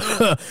this week.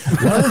 Well,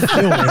 I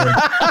feel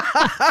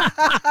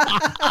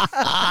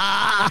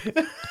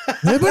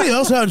weird. Anybody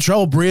else having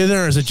trouble breathing,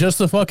 or is it just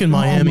the fucking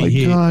Miami oh my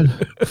heat? God.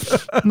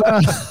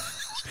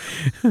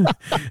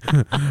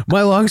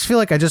 My lungs feel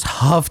like I just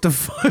huffed a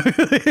fucking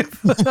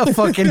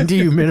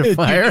Dude, no,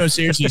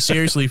 dehumidifier.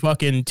 seriously,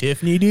 fucking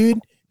Tiffany, dude.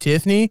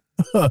 Tiffany,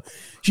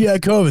 she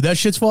had COVID. That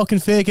shit's fucking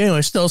fake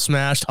anyway. Still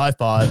smashed. High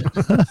five.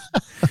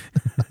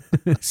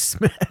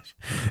 Smash,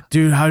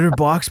 dude. How did your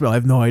box smell? I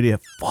have no idea.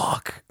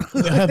 Fuck.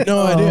 I have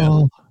no idea.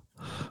 Oh,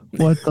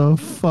 what the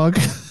fuck?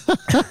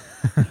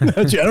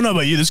 Dude, I don't know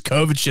about you. This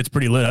COVID shit's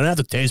pretty lit. I don't have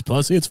to taste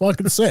pussy. It's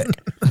fucking sick.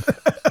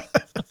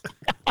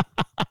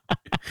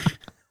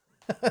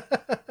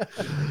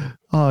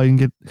 Oh, you can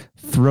get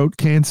throat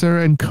cancer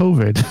and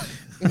COVID.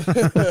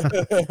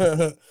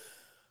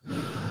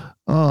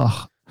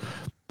 Oh,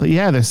 but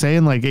yeah, they're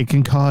saying like it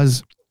can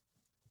cause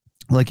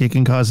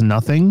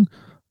nothing,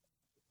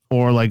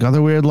 or like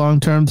other weird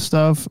long-term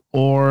stuff,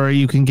 or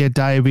you can get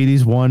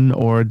diabetes 1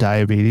 or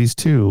diabetes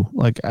 2.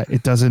 Like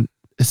it doesn't.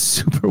 It's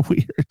super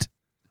weird.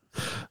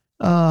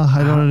 I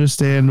don't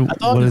understand I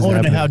thought what in is order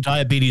to happening. have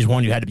diabetes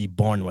 1, you had to be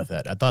born with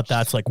it. I thought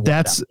that's like what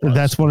That's that was.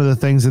 that's one of the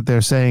things that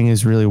they're saying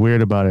is really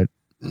weird about it.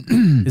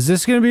 Is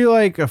this gonna be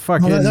like a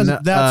fucking?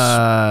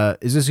 that's-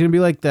 Is this gonna be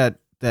like that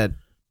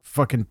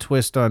fucking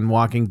twist on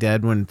Walking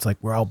Dead when it's like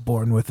we're all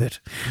born with it?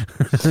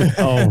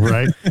 Oh,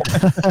 right.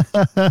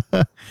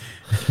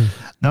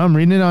 No, I'm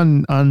reading it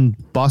on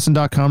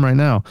Boston.com right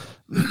now.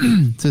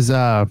 It says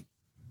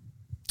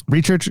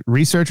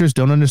researchers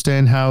don't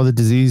understand how the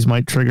disease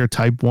might trigger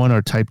type 1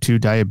 or type 2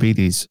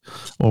 diabetes,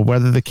 or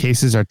whether the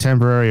cases are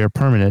temporary or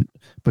permanent,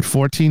 but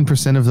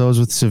 14% of those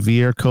with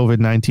severe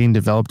COVID-19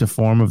 developed a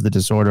form of the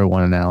disorder,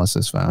 one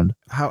analysis found.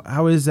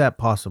 How is that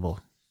possible?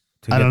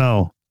 I don't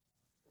know.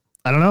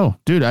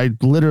 Dude, I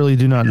literally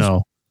do not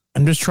know.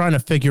 I'm just trying to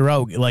figure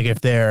out like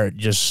if they're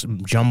just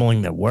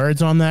jumbling the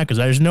words on that, because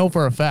I just know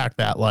for a fact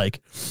that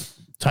like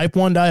Type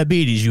 1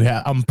 diabetes,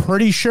 I'm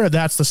pretty sure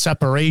that's the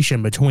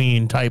separation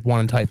between type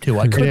 1 and type 2.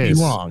 I could be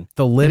wrong.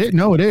 The lip. It is.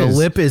 The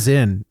lip is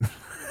in.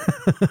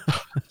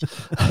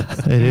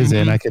 It is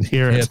in. I can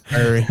hear it.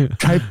 Very.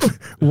 Type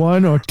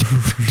 1 or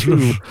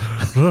 2.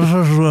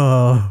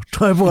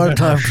 Type 1,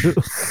 type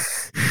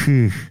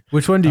 2.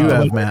 Which one do you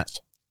have, Matt?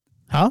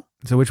 Huh?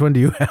 So which one do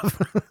you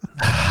have?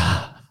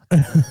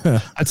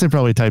 I'd say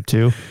probably type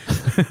 2.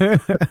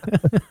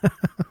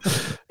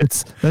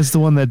 That's the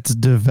one that's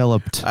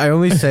developed. I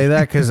only say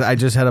that because I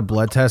just had a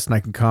blood test and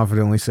I can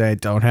confidently say I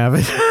don't have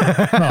it.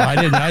 No,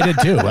 I did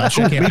too. That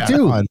shit came Me out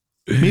too. fun.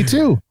 Me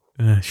too.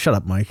 Shut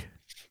up, Mike.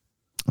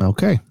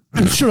 Okay.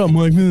 Shut up,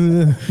 Mike.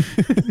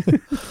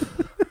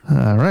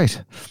 All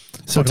right.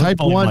 So Fucking type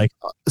phone, 1. Mike.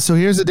 So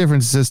here's the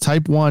difference. It says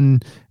type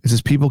 1, it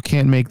says people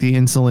can't make the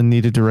insulin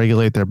needed to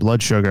regulate their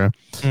blood sugar.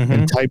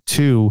 And type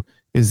 2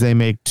 is they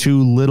make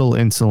too little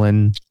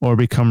insulin or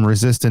become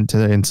resistant to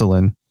the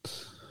insulin,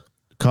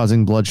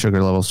 causing blood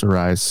sugar levels to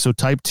rise. So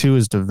type 2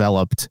 is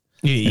developed.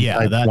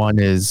 Yeah, type 1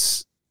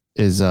 is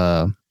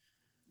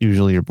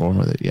usually you're born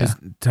with it. Yeah.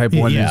 Type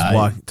 1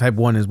 Yeah, is type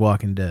 1 is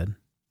Walking Dead.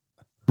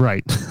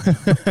 Right.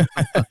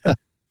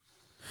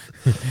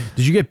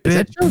 Did you get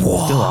bit?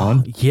 Still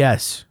on?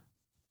 Yes.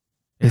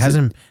 It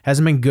Is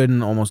hasn't been good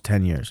in almost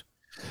 10 years.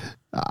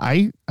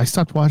 I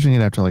stopped watching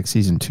it after like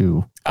season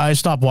 2. I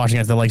stopped watching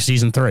after like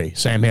season 3.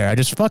 Same here. I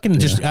just fucking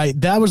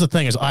that was the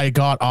thing is I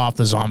got off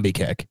the zombie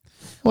kick.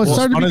 Well, it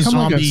started to become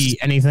like zombie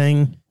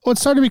anything. Well, it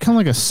started to become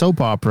like a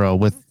soap opera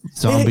with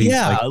zombies.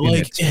 Yeah,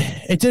 in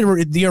it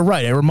did. You're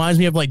right. It reminds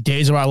me of like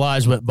Days of Our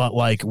Lives, but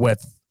like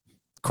with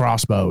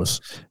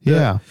crossbows.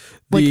 Yeah.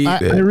 Like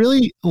I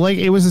really like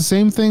it was the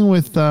same thing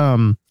with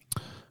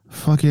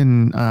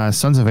fucking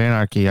Sons of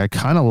Anarchy. I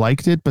kind of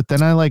liked it, but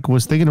then I like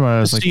was thinking about it. I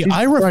was like, See, Jesus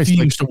I Christ,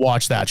 refuse to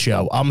watch that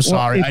show. I'm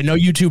sorry. I know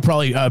you two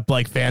probably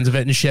like fans of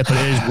it and shit, but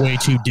it is way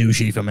too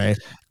douchey for me.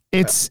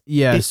 it's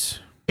Yes.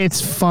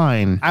 it's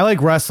fine. I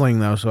like wrestling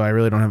though, so I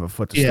really don't have a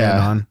foot to stand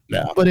on.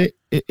 Yeah. But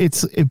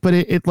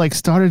it like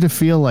started to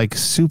feel like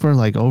super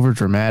like over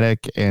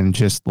dramatic and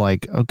just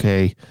like,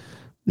 okay,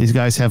 these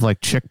guys have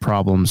like chick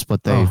problems,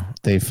 but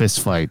they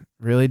fist fight.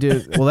 Really,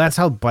 dude? Well, that's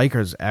how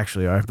bikers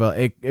actually are. But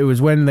it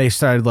was when they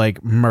started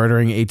like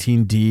murdering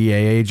 18 DEA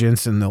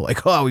agents, and they're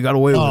like, "Oh, we got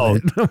away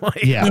with it." I'm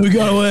like, Yeah. We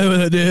got away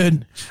with it,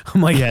 dude.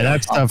 I'm like, Yeah,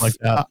 that stuff. like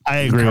that. I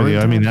agree with you.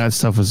 I mean, that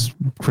stuff was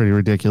pretty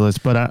ridiculous.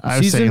 But I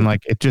was saying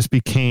like it just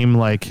became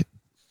like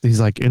these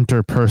like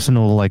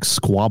interpersonal like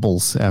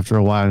squabbles after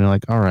a while. And you're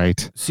like, all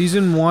right.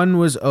 Season 1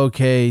 was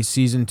okay.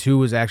 Season 2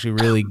 was actually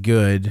really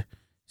good.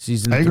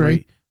 I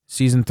agree.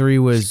 Season 3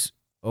 was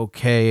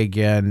okay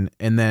again,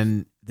 and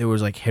then there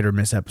was like hit or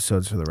miss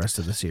episodes for the rest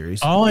of the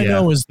series. All I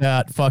know is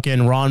that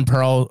fucking Ron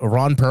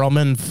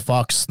Perlman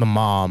fucks the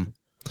mom.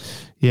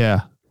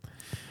 Yeah.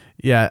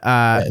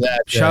 Yeah.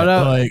 Shout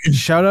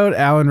out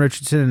Alan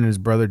Richardson and his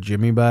brother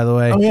Jimmy, by the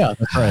way. Oh yeah,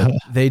 that's right.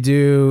 They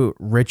do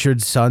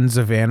Richard's Sons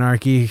of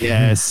Anarchy.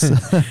 Yes.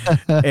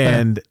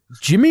 And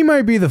Jimmy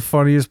might be the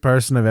funniest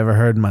person I've ever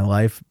heard in my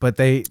life, but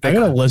I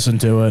gotta listen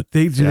to it.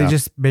 They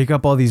just make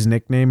up all these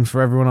nicknames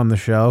for everyone on the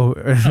show.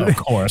 Oh, of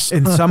course.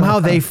 And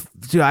somehow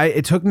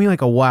it took me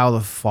like a while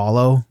to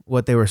follow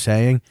what they were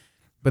saying,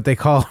 but they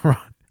call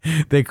what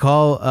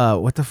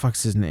the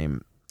fuck's his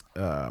name?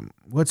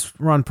 What's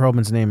Ron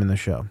Perlman's name in the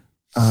show?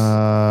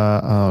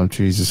 Oh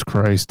Jesus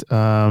Christ.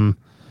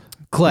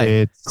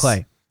 Clay.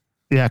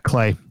 Yeah,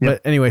 Clay. Yep.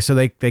 But anyway, so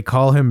they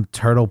call him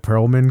Turtle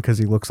Perlman because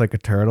he looks like a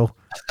turtle.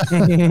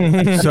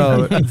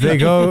 So they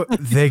go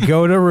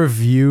to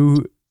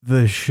review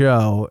the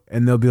show,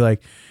 and they'll be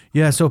like,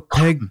 yeah, so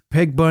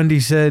Peg Bundy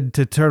said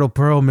to Turtle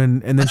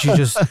Perlman, and then she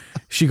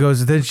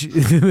goes, then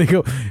they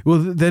go, well,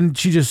 then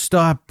she just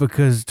stopped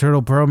because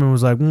Turtle Perlman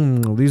was like,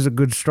 these are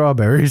good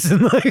strawberries.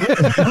 And like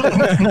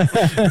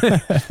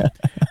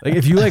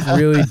if you like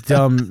really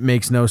dumb,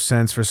 makes no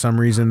sense for some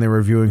reason, they're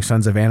reviewing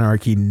Sons of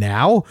Anarchy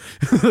now.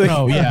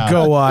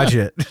 Go watch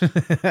it.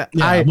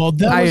 Yeah, well,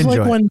 that I was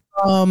enjoy like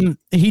when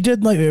he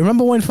did like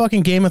remember when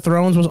fucking Game of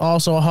Thrones was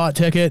also a hot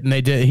ticket, and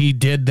he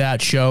did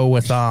that show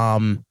with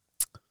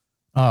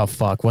oh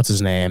fuck, what's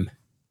his name?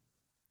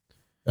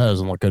 That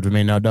doesn't look good for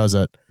me now, does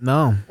it?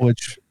 No.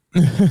 Which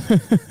So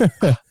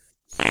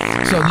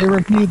they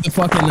reviewed the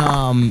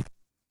fucking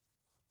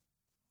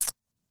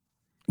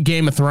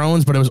Game of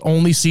Thrones, but it was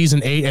only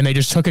season 8, and they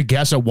just took a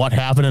guess at what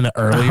happened in the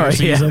earlier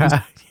seasons.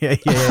 Yeah.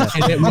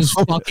 And it was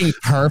fucking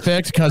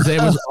perfect because it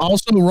was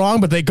also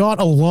wrong, but they got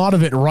a lot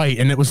of it right,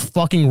 and it was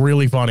fucking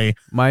really funny.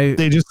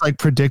 they just like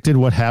predicted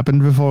what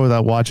happened before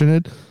without watching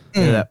it.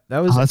 that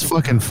was That's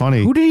fucking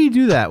funny. Who did he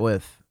do that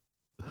with?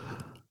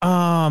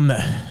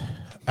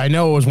 I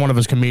know it was one of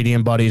his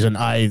comedian buddies, and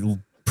I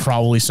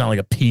probably sound like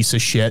a piece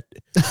of shit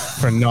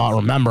for not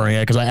remembering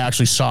it because I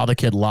actually saw the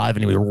kid live,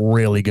 and he was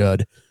really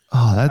good.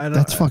 Oh,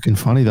 that's fucking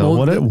funny though.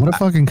 Well, what a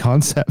fucking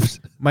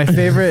concept. My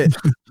favorite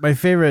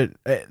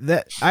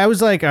that I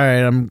was like, all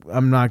right,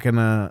 I'm not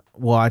gonna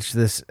watch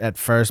this at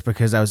first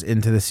because I was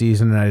into the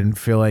season and I didn't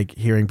feel like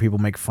hearing people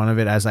make fun of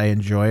it as I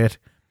enjoy it.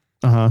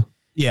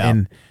 Yeah.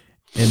 And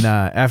And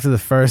after the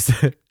first,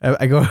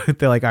 I go,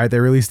 they're like, all right, they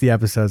released the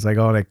episodes. I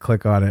go and I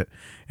click on it.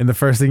 And the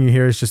first thing you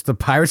hear is just the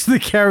Pirates of the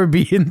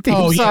Caribbean theme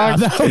song. Yeah,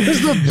 that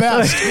was the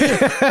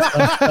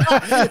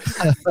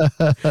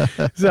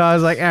best. So I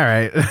was like, all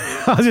right,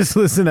 I'll just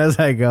listen as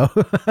I go.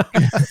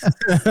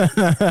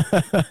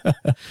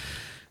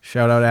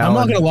 Shout out, Alan. I'm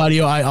not going to lie to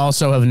you. I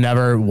also have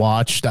never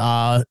watched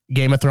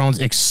Game of Thrones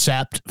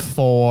except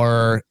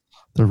for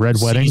The Red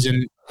Wedding.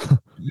 season.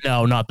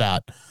 No, not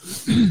that.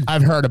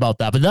 I've heard about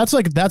that, but that's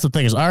the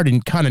thing is I already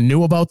kind of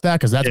knew about that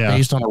because that's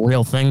based on a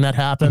real thing that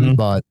happened.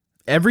 But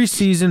Every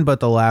season, but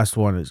the last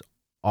one is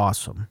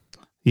awesome.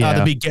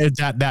 Yeah.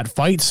 that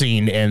fight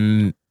scene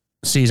in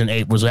season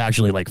 8 was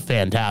actually like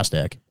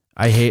fantastic.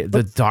 I hate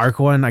the dark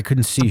one. I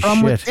couldn't see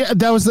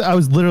shit. I was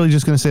literally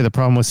just going to say the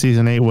problem with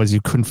season 8 was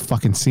you couldn't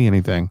fucking see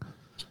anything.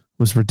 It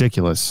was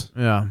ridiculous.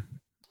 Yeah.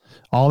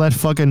 All that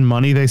fucking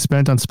money they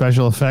spent on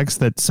special effects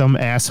that some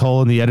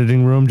asshole in the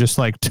editing room just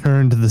like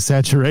turned the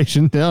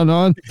saturation down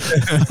on.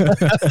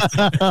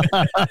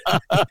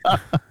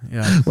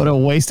 Yeah. What a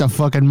waste of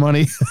fucking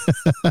money.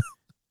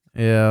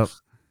 Yeah.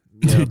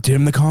 Dude,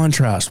 dim the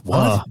contrast.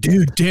 What?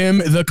 Dude, dim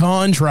the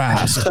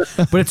contrast.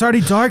 But it's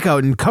already dark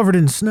out and covered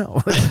in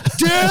snow.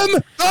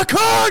 Dim the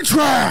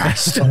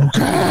contrast.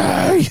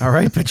 Okay. All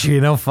right,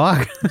 Pacino,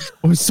 fuck.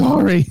 I'm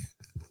sorry.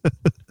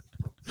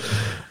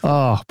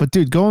 But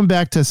dude, going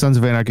back to Sons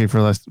of Anarchy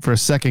for a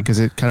second, because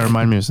it kind of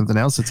reminded me of something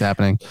else that's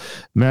happening.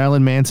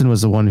 Marilyn Manson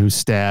was the one who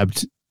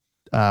stabbed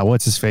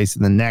what's his face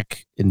in the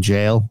neck in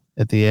jail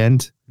at the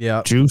end.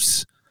 Yeah.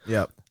 Juice.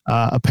 Yep.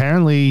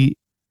 Apparently,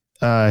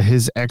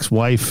 his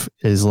ex-wife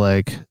is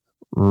like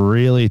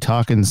really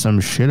talking some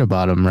shit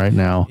about him right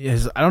now.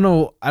 Yes, I don't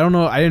know.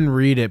 I didn't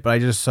read it, but I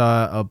just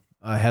saw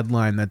a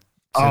headline that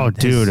said Oh,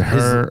 dude,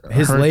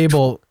 his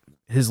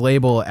her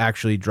label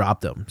actually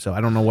dropped him. So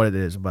I don't know what it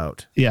is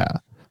about. Yeah.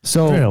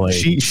 So Really?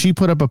 she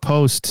put up a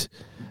post,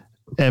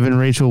 Evan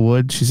Rachel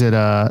Wood. She said,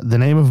 the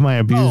name of my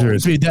abuser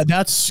is Dude,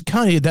 that's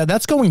kind of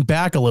that's going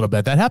back a little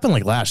bit. That happened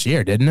like last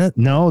year, didn't it?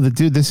 No,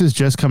 dude, this is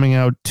just coming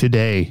out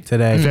today.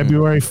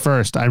 February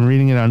 1st. I'm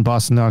reading it on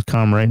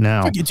Boston.com right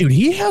now. Dude,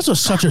 he has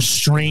such a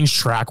strange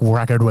track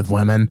record with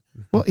women.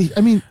 Well,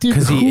 I mean, dude,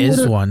 Because he who is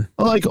would've- one.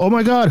 Like, oh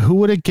my God, who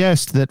would have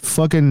guessed that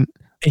fucking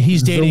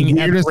He's dating the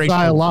weirdest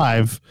guy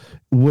alive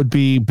would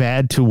be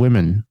bad to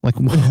women? Like,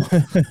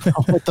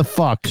 what the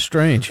fuck?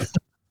 Strange.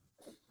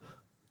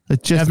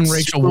 It just Evan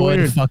Rachel Wood,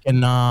 weird.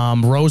 fucking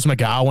Rose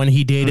McGowan.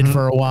 He dated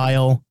for a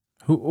while.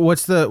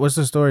 What's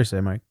the story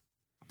say, Mike?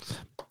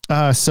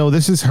 So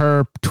this is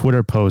her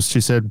Twitter post. She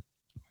said,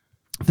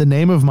 the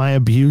name of my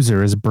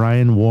abuser is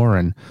Brian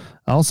Warren,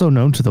 also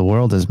known to the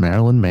world as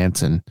Marilyn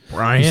Manson.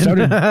 Brian.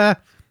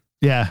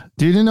 Yeah.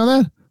 Do you didn't know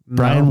that?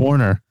 Brian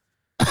Warner.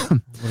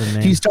 What a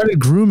name. He started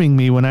grooming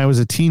me when I was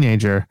a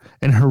teenager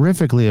and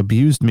horrifically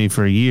abused me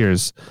for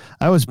years.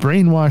 I was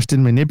brainwashed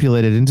and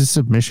manipulated into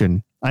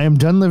submission. I am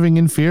done living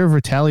in fear of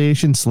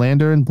retaliation,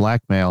 slander, and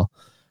blackmail.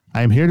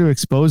 I am here to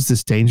expose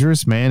this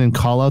dangerous man and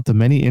call out the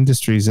many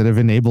industries that have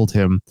enabled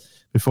him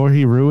before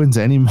he ruins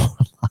any more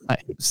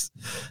lives.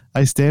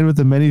 I stand with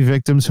the many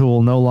victims who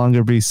will no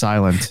longer be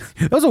silent.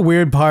 That was a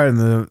weird part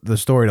in the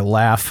story to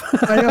laugh.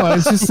 I know.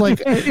 It's just like,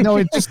 no,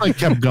 it just like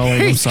kept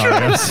going. I'm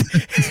sorry.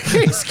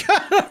 He's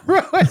gonna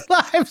ruin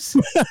lives.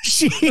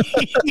 She's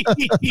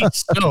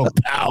so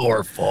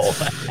powerful.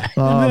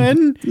 And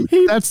then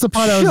he That's the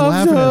part I was shoves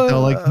laughing at,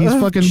 though. Like, he's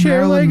fucking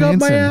chair Marilyn leg up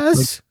my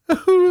Manson.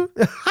 ass.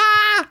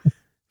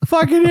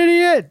 Fucking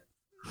idiot.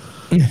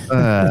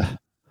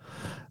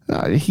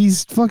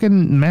 He's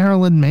fucking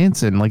Marilyn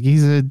Manson. Like,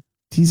 he's a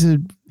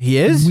He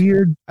is?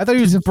 weird. I thought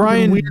he He's was a fucking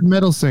Brian. weird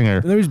metal singer.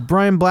 I thought he was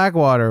Brian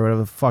Blackwater or whatever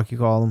the fuck you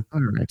call him.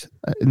 All right.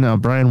 No,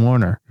 Brian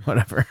Warner.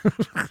 Whatever.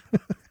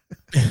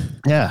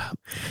 Yeah.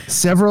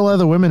 Several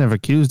other women have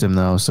accused him,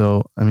 though.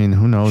 So, I mean,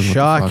 who knows? what the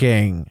fuck.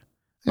 Shocking.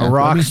 Yeah, A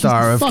rock he's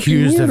star a fucking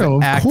accused of weirdo.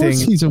 Of course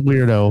acting. he's a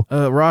weirdo.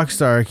 A rock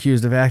star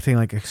accused of acting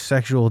like a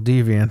sexual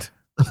deviant.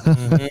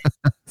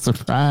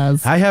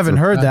 Surprise. I haven't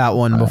heard that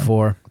one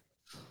before.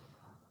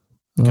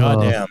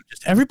 Goddamn.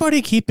 Just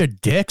everybody keep their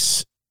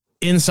dicks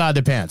inside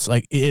their pants.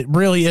 Like, it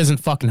really isn't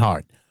fucking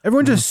hard.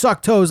 Everyone just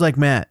suck toes like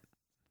Matt.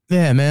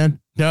 Yeah, man.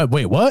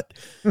 Wait, what?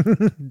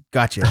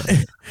 Gotcha.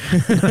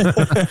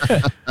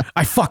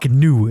 I fucking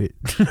knew it.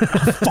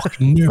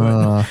 Fucking knew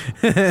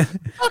it.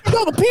 Fucking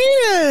got the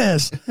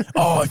penis.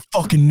 Oh, I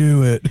fucking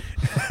knew it.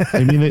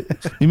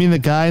 You mean the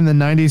guy in the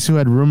 90s who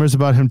had rumors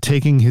about him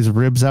taking his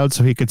ribs out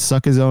so he could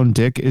suck his own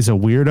dick is a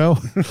weirdo?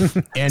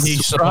 And he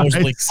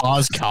supposedly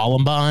caused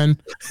Columbine.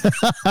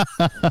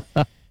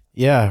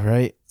 Yeah,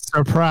 right.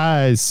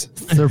 Surprise.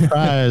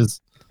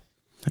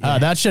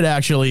 That should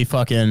actually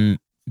fucking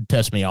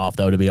piss me off,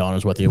 though, to be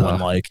honest with you. When,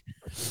 like,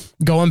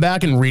 going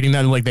back and reading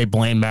that, like, they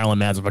blame Marilyn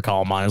Manson for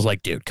Columbine. I was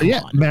like, dude, come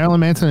on. Marilyn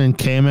Manson and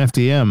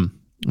KMFDM.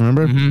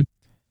 Remember? Mm-hmm.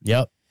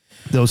 Yep.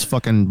 Those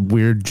fucking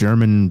weird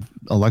German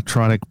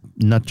electronic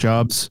nut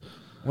jobs.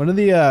 One of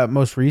the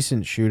most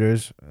recent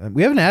shooters.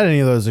 We haven't had any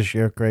of those this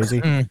year.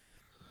 Crazy.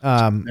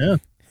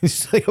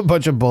 It's like a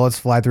bunch of bullets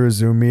fly through a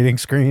Zoom meeting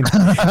screen.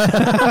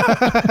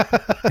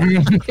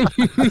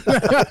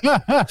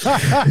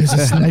 There's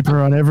a sniper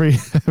on every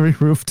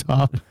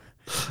rooftop.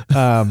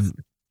 There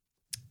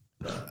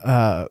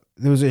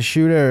was a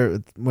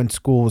shooter when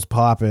school was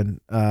popping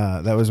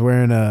that was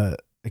wearing a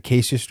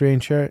Casey Strain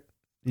shirt.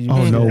 Did you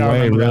Oh, see no that?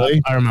 way,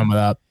 really? I remember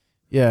that.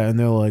 Yeah, and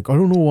they're like, I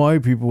don't know why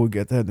people would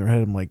get that in their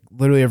head. I'm like,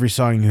 literally every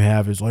song you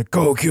have is like,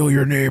 go kill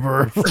your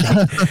neighbor.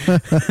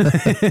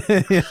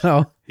 You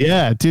know?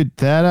 Yeah, dude,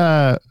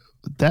 that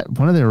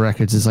one of their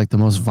records is like the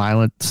most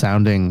violent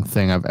sounding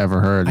thing I've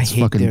ever heard. It's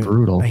fucking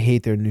brutal. I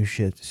hate their new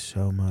shit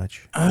so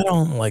much. I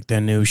don't like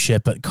their new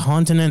shit, but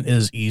Continent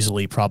is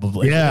easily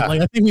probably. Yeah.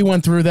 Like I think we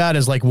went through that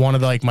as like one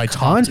of like my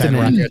top 10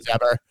 Continent. records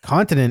ever.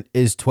 Continent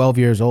is 12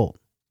 years old.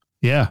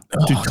 Yeah,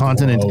 dude, Oh,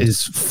 Continent gross.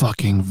 is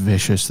fucking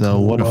vicious though.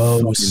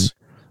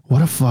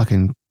 What a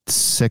fucking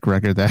sick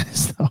record that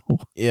is though.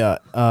 Yeah.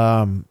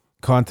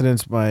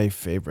 Continent's my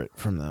favorite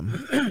from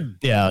them.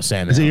 Yeah,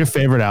 same. Is it your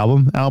favorite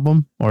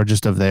album or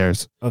just of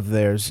theirs? Of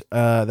theirs.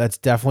 That's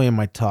definitely in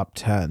my top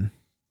 10.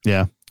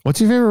 Yeah.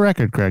 What's your favorite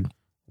record, Craig?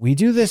 We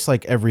do this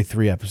like every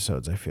 3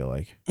 episodes, I feel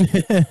like.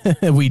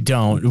 We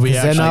don't. We Is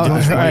that actually not- don't.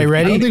 all right, I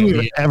ready? don't think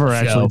we've ever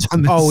actually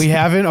done this. Oh, we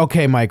haven't?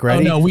 Okay, Mike, Oh,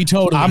 ready? no, we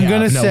totally. I'm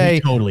gonna have. No, say- we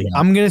totally. Have.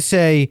 I'm going to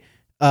say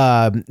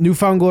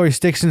Newfound Glory,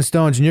 Sticks and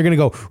Stones, and you're going to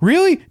go,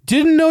 really?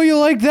 Didn't know you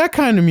liked that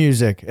kind of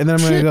music. And then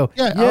I'm going to go,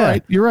 Yeah, all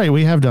right. You're right.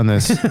 We have done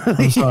this.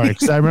 I'm sorry,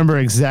 because I remember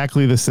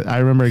exactly this. I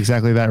remember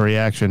exactly that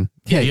reaction.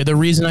 Yeah, you're the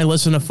reason I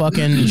listen to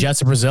fucking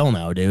Jets of Brazil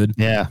now, dude.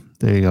 Yeah,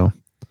 there you go.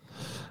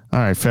 All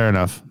right, fair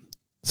enough.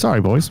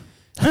 Sorry, boys.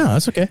 Oh,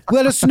 that's okay.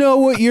 Let us know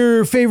what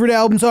your favorite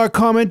albums are.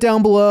 Comment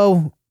down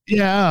below.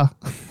 Yeah.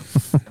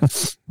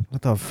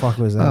 What the fuck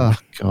was that? Oh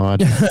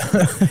God.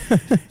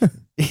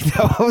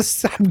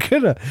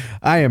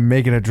 I am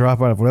making a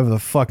drop out of whatever the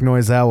fuck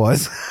noise that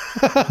was.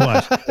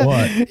 What?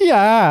 What?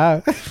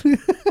 Yeah.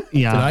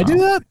 Yeah. Did I do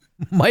that?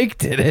 Mike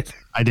did it.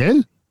 I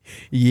did.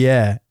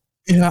 Yeah.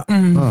 Yeah.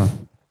 Oh,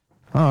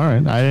 all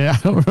right. I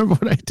don't remember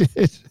what I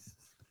did.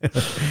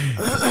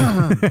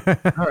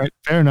 All right,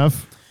 fair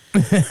enough.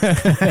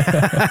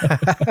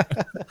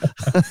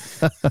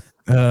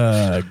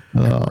 Uh,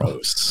 Oh,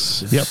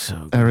 gross. yep.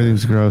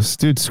 Everything's gross,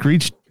 dude.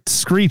 Screech.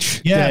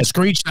 Yeah, dead.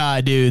 Screech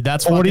died, dude.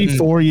 That's fucking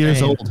 44 years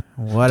insane. old. Dude,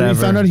 Whatever. we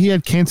found out he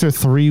had cancer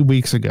 3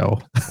 weeks ago.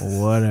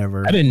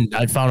 Whatever.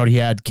 I found out he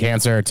had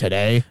cancer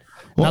today.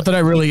 Well, Not that I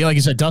really, like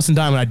you said, Dustin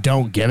Diamond, I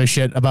don't give a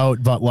shit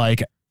about, but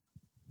like,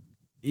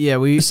 Yeah,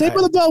 we Saved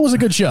by the Bell was a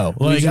good show.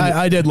 Like,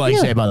 I did like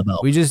Yeah. Saved by the Bell.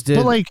 we just did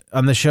But, like-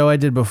 on the show I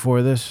did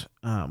before this.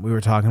 We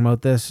were talking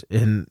about this,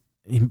 and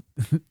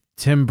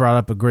Tim brought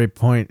up a great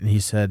point, and he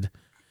said,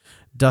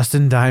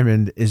 "Dustin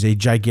Diamond is a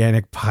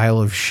gigantic pile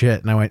of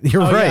shit." And I went,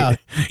 "You're Oh, right.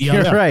 yeah.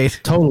 You're Yeah. right."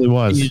 Totally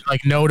was. He's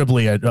like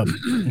notably a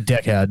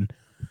dickhead.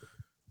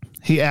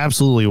 He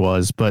absolutely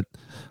was. But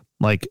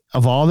like,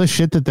 of all the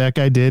shit that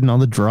guy did and all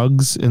the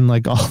drugs and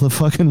like all the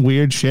fucking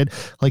weird shit,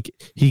 like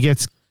he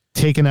gets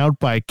taken out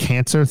by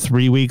cancer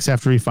 3 weeks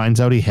after he finds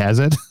out he has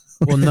it.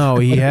 Well, no,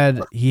 he had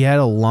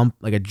a lump,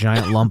 like a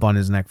giant lump on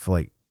his neck for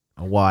like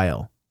a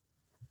while.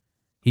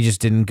 He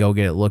just didn't go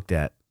get it looked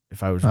at.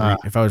 If I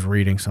was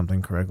reading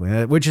something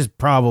correctly, which is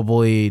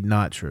probably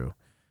not true.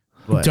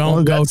 But Don't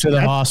Well, go that's- to the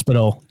that-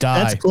 hospital. Die.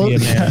 That's close. Be a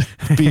man.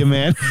 Be a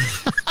man.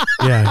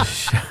 yeah,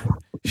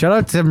 shout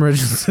out Tim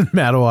Richardson,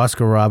 Matt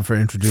Oscar Rob for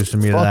introducing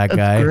me to Oh, that that's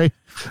guy. great.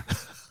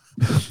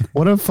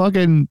 What a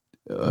fucking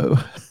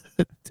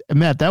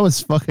Matt, that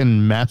was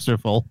fucking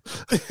masterful.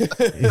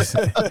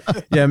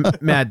 Yeah,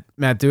 Matt,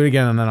 do it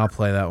again, and then I'll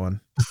play that one.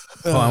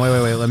 Hold on,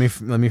 wait.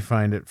 Let me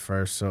find it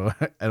first, so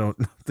I don't.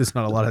 There's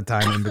not a lot of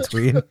time in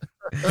between.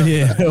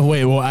 Yeah.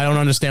 Wait. Well, I don't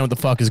understand what the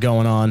fuck is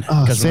going on.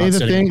 Oh, 'cause we're say not the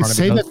sitting in thing. front of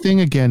Say each the other.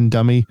 thing again,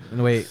 dummy.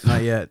 Wait,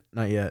 not yet.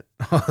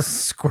 Oh,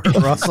 Squirt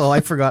Russell. I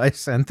forgot I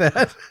sent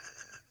that.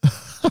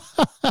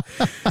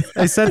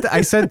 I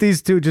sent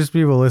these two. Just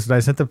people listen. I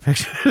sent the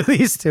picture of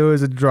these two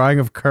as a drawing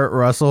of Kurt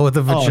Russell with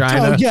a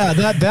vagina. Oh yeah,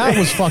 that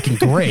was fucking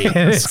great.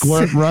 And it's-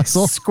 Squirt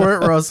Russell.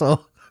 Squirt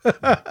Russell.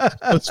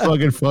 That's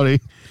fucking funny.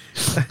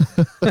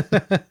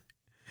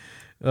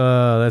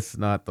 That's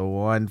not the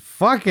one.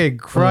 Fucking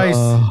Christ.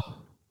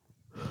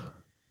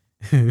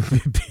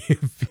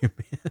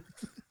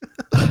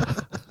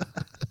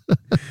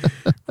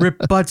 Rip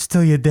butts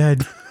till you're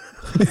dead.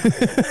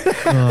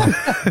 All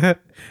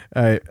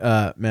right,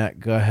 Matt,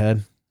 go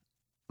ahead.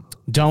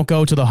 Don't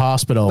go to the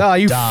hospital. Oh,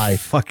 you die.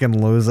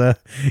 fucking loser.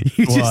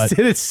 You What? just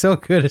did it so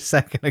good a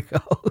second ago.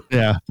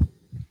 Yeah.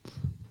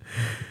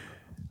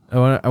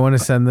 I want to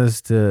send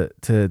this to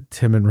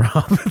Tim and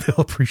Rob. They'll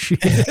appreciate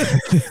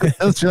it.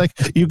 That's like,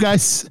 you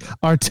guys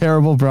are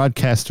terrible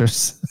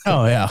broadcasters.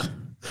 Oh yeah.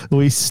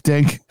 We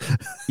stink.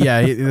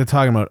 Yeah, they're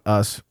talking about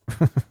us.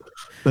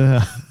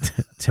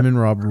 Tim and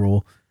Rob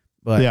rule.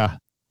 But Yeah.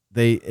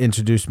 they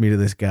introduced me to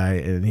this guy,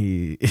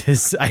 and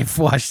I've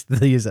watched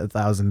these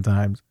 1,000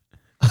 times.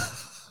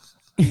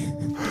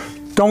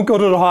 Don't go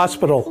to the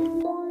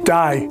hospital.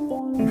 Die.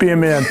 Be a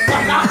man.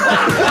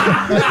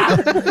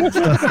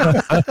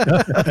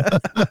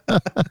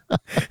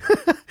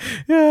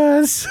 Yeah,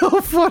 it's so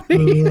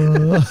funny.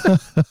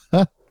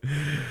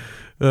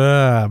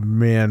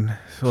 Man.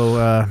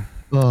 So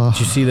did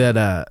you see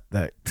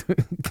that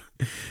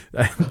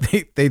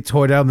they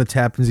tore down the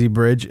Tappan Zee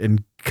Bridge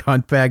and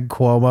cuntbag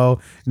Cuomo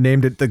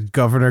named it the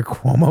Governor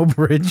Cuomo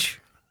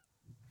Bridge?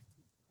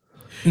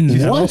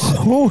 What?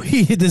 Oh,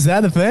 is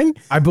that a thing?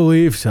 I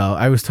believe so.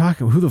 I was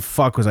talking. Who the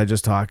fuck was I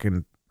just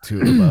talking to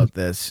about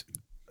this?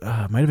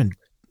 Might have been.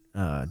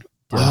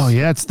 Oh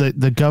yeah, it's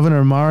the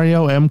Governor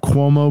Mario M.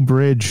 Cuomo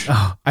Bridge.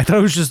 Oh, I thought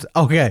it was just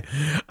okay.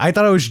 I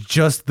thought it was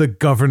just the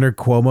Governor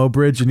Cuomo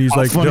Bridge, and he's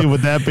How like, funny no,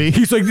 would that be?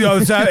 he's like, no,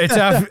 it's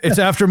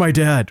after my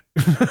dad.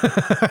 Well,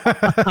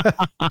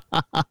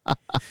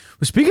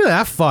 speaking of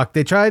that, fuck,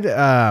 they tried.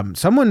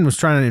 Someone was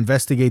trying to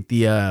investigate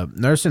the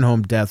nursing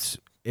home deaths,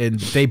 and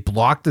they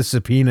blocked the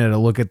subpoena to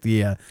look at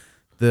the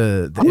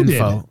Who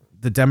info. did?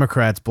 The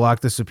Democrats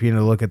blocked the subpoena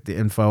to look at the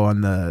info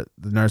on the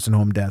nursing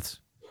home deaths.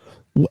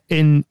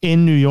 In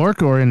New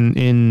York or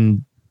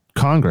in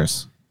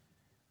Congress?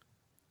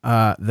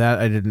 That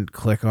I didn't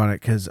click on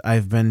it because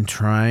I've been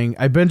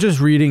just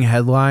reading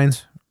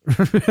headlines.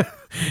 I'm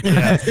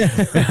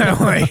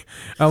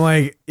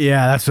like,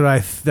 yeah, that's what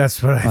I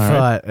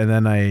thought, and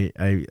then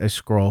I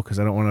scroll because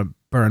I don't want to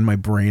burn my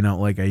brain out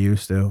like I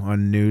used to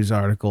on news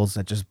articles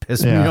that just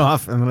piss me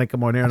off, and then I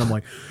come on here and I'm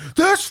like,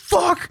 this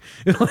fuck,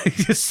 and like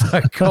just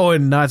start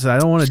going nuts. I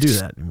don't want to do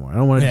that anymore. I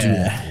don't want to do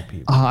that to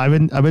people.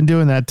 I've been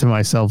doing that to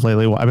myself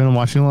lately. I've been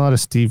watching a lot of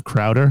Steve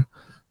Crowder,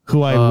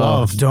 who I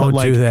love. Don't but,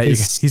 like, do that.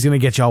 He's gonna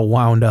get y'all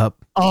wound up.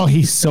 Oh,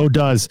 he so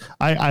does.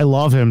 I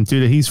love him,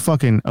 dude. He's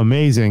fucking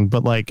amazing.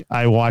 But like,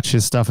 I watch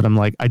his stuff and I'm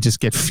like, I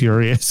just get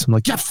furious. I'm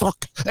like, yeah,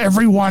 fuck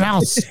everyone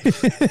else.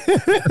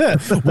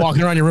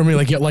 Walking around your room,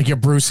 like you're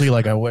Bruce Lee.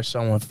 Like, I wish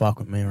someone would fuck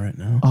with me right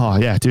now. Oh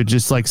yeah, dude.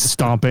 Just like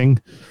stomping,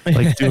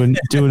 like doing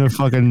a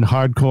fucking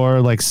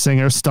hardcore like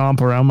singer stomp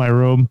around my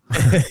room.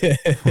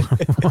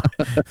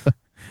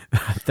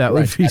 That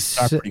would be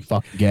That's pretty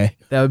fucking gay.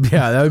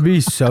 that would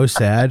be so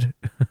sad.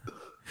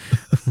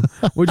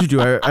 What'd you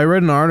do? I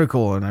read an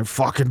article and I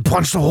fucking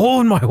punched a hole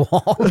in my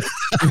wall.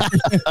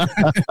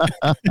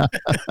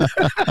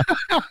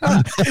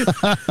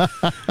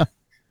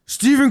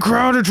 Steven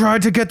Crowder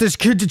tried to get this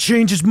kid to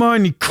change his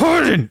mind. He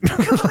couldn't.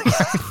 Like,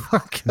 I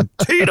fucking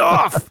teed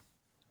off.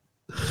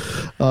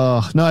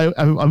 No,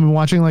 I've been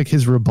watching like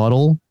his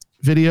rebuttal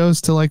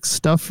videos to like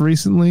stuff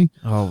recently.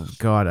 Oh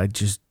God, I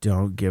just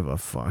don't give a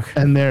fuck.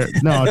 And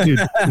dude,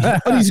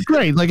 but he's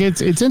great. Like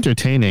it's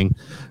entertaining.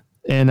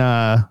 And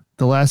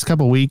the last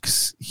couple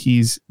weeks,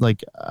 he's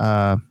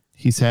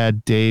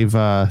had Dave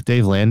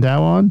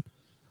Landau on.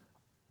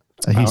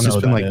 He's just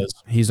been like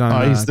he's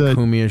on he's the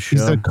Cumia's show.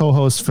 He's the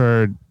co-host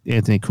for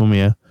Anthony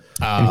Cumia,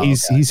 and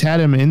he's had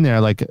him in there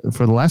like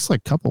for the last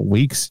like couple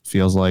weeks,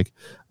 feels like,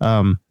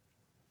 and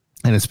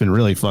it's been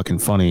really fucking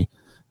funny.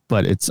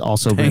 But it's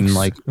also been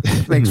like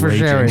thanks for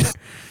sharing.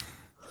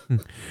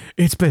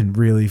 It's been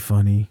really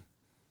funny.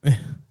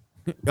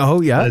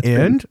 Oh yeah,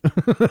 and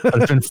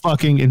it's been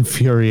fucking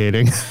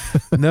infuriating.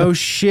 No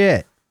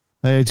shit.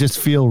 I just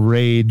feel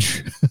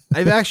rage.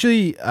 I've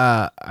actually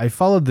I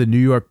followed the New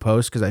York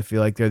Post because I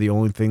feel like they're the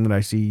only thing that I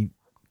see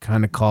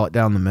kind of call it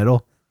down the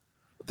middle.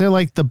 They're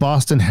like the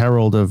Boston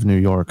Herald of New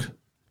York.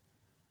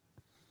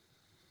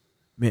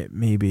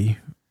 Maybe,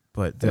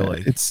 but they're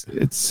like it's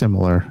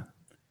similar.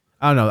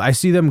 I don't know. I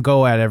see them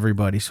go at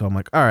everybody, so I'm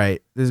like, all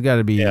right, there's got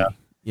to be,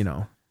 you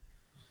know,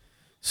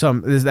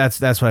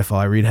 that's what I follow.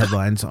 I read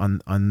headlines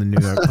on the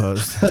New York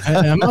Post.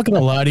 I'm not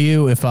gonna lie to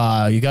you. If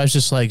you guys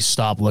just like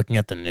stop looking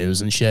at the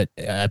news and shit,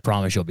 I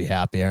promise you'll be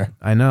happier.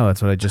 I know.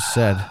 That's what I just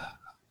said.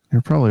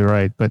 You're probably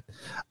right, but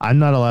I'm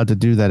not allowed to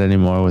do that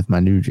anymore with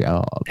my new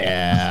job.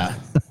 Yeah,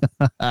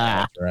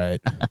 that's right.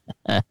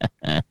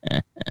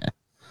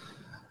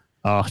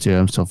 Oh, dude,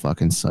 I'm so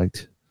fucking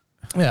psyched.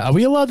 Yeah, are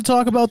we allowed to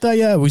talk about that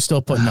yet? Are we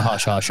still putting the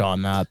hush hush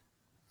on that?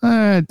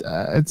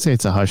 I'd say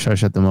it's a hush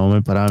hush at the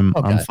moment, but I'm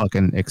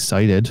fucking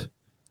excited.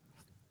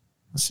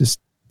 Let's just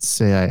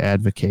say I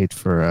advocate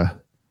for a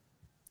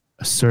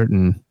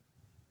certain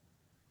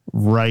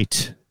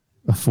right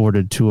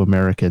afforded to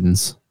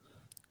Americans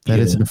that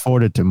isn't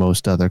afforded to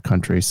most other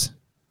countries.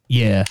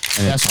 Yeah,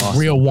 and that's the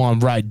real one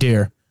right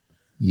there.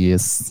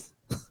 Yes.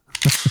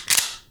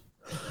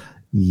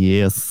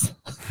 Yes.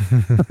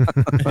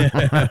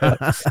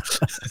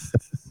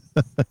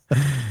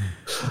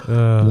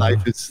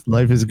 Life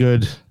is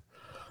good.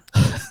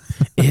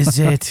 Is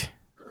it?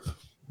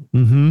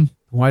 Mm-hmm.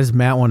 Why does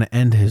Matt want to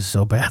end his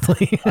so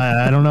badly?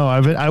 I don't know.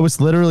 I was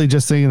literally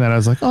just thinking that. I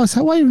was like, oh, is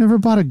that why you've never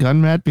bought a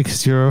gun, Matt?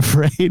 Because you're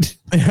afraid?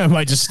 I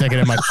might just stick it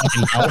in my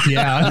fucking mouth.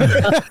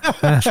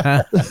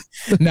 Yeah.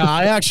 No,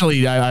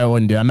 I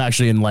wouldn't do it. I'm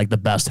actually in like the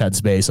best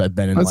headspace I've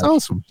been in That's like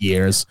awesome.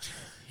 years.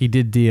 He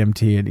did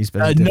DMT and he's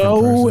been a different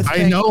no, person.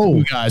 I know.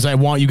 you guys. I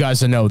want you guys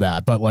to know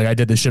that. But like I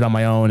did this shit on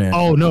my own and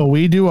Oh, no.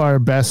 We do our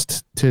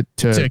best to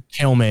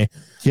kill me.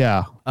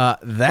 yeah.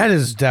 That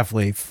is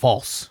definitely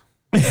false.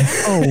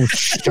 Oh,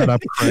 shut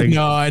up, Craig.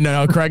 No, I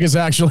know. Craig is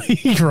actually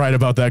right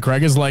about that.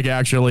 Craig is like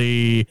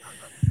actually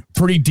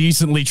pretty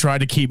decently tried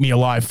to keep me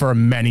alive for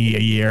many a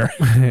year.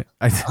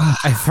 I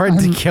threaten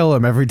to kill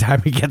him every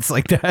time he gets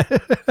like that.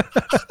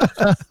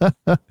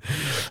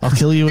 I'll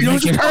kill you and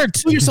make it hurt.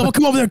 Kill yourself. I'll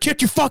come over there and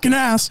kick your fucking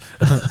ass.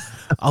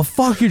 I'll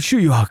fucking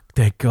shoot you. Oh,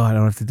 thank God, I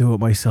don't have to do it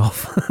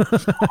myself.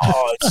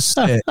 Oh, it's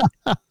sick.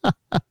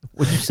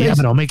 What'd you say? Yeah,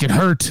 but I'll make it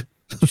hurt.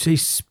 Did you say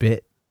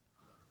spit?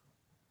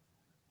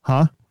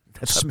 Huh?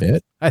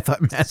 Spit. I thought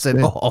Matt said,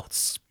 "Oh,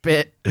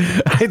 spit."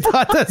 I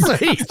thought that's what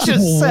he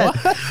just said.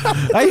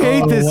 I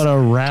hate this. What a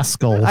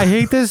rascal. I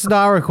hate this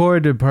not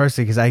recorded in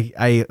person because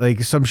I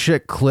like some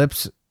shit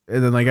clips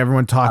and then like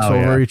everyone talks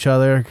over each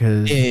other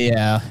because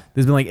Yeah.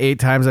 there's been like 8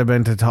 times I've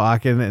been to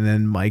talking and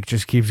then Mike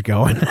just keeps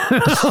going.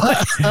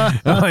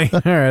 I'm like,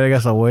 all right, I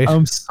guess I'll wait.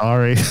 I'm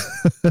sorry.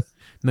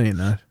 No, you're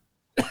not.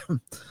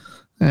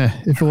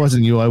 If it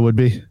wasn't you, I would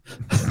be.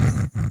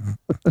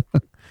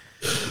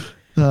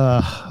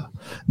 No,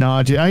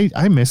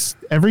 I miss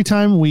every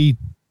time we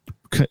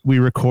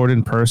record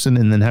in person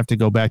and then have to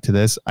go back to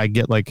this. I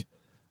get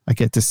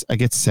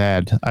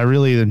sad. I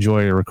really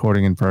enjoy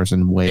recording in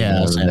person way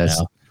more than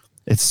this.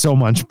 It's so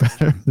much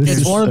better.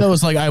 It's one of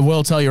those, like, I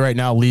will tell you right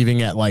now,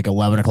 leaving at like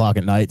 11 o'clock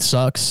at night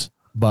sucks,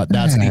 but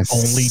that's the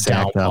only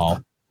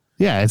downfall.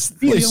 Yeah, it's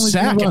You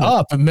sack it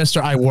up,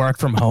 Mr. I work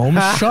from home.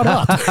 Shut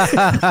up.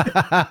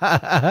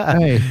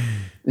 Hey,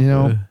 you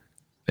know,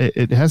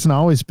 it hasn't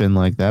always been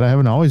like that. I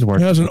haven't always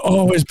worked. It hasn't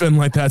always been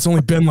like that. It's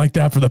only been like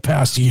that for the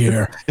past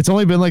year. It's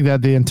only been like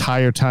that the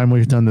entire time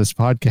we've done this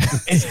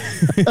podcast.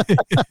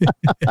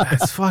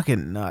 That's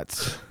fucking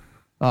nuts.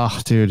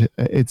 Oh, dude,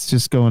 it's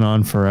just going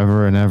on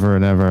forever and ever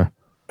and ever.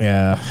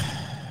 Yeah.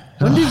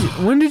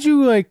 When did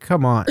you like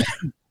come on?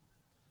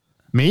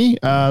 Me?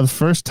 The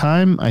first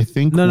time I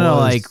think No,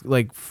 was,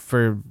 like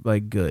for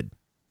like good.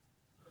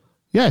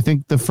 Yeah, I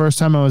think the first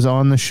time I was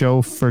on the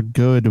show for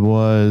good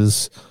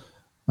was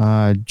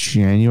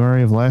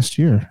January of last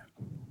year.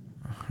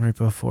 Right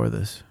before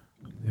this.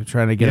 They're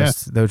trying to get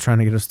us they're trying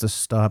to get us to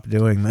stop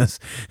doing this.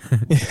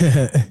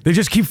 They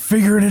just keep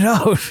figuring it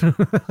out.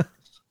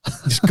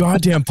 These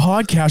goddamn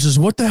podcasters,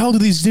 what the hell do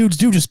these dudes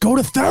do? Just go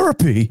to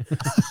therapy.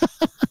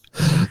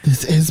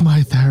 This is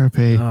my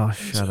therapy. Oh,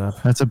 shut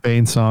up. That's a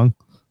Bane song.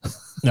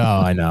 No,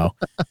 I know.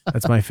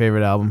 That's my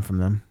favorite album from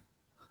them.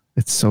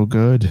 It's so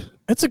good.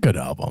 It's a good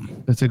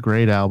album. It's a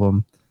great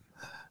album.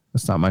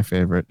 It's not my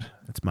favorite.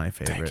 That's my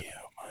favorite. Thank you.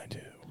 Mine too.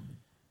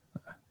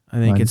 I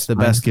think it's the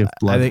best. Give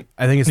Blood.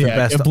 I think it's the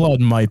best. Give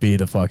Blood might be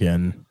the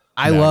fucking.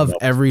 I love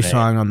every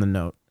song on the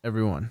note.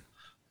 Everyone.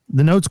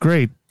 The note's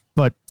great,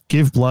 but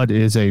Give Blood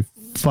is a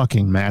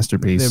fucking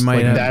masterpiece. There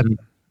might have-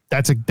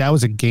 that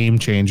was a game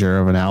changer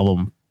of an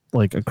album,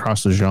 like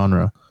across the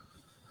genre.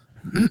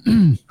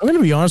 I'm going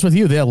to be honest with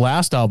you. Their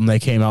last album they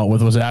came out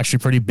with was actually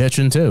pretty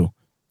bitchin' too.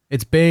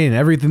 It's Bane.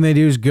 Everything they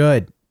do is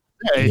good.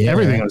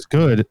 Everything was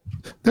good.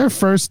 That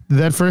first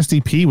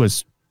EP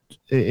was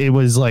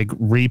like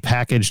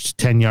repackaged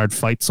 10-yard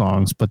fight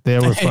songs, but they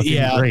were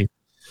fucking great.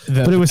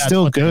 But it was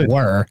still good.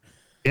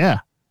 Yeah.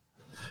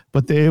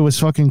 But it was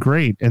fucking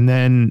great. And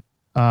then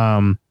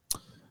what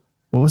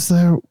was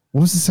the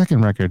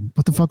second record?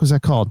 What the fuck was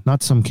that called?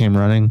 Not Some Came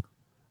Running.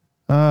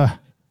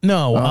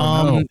 No,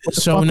 no.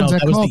 So no,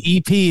 that was the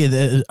EP.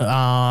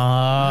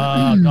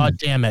 God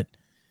damn it.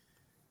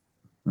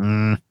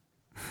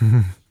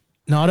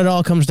 Not at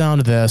all comes down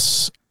to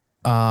this.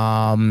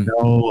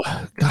 No,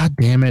 god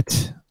damn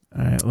it.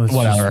 All right, let's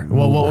Whatever.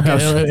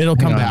 It'll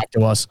come back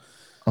to us.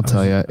 I'll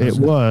tell you. It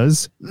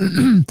was.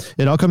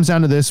 It all comes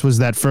down to this was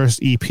that first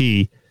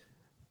EP,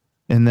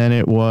 and then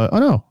it was. Oh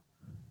no,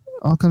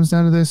 all comes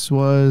down to this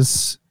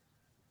was.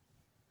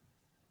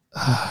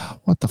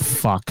 What the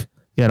fuck?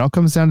 Yeah, it all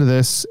comes down to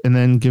this, and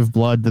then Give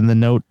Blood, then the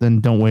note, then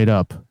Don't Wait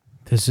Up.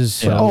 This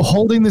is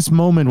Holding This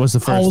Moment was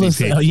the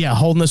first EP.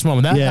 Holding This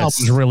Moment. That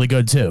album's really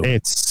good too.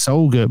 It's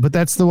so good, but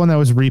that's the one that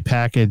was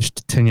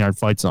repackaged 10-yard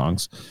fight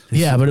songs.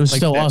 Yeah, but it was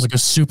still awesome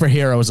because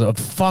Superhero was a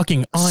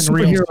fucking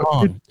unreal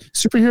song.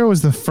 Superhero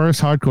was the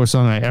first hardcore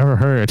song I ever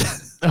heard.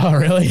 Oh,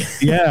 really?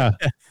 Yeah.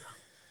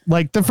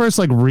 Like the first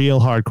like real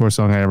hardcore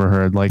song I ever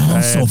heard. Like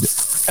I'm so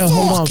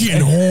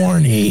fucking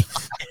horny.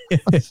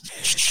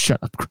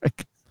 Shut up,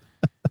 Greg.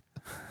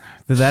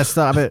 Did that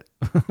stop it?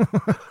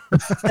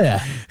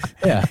 Yeah.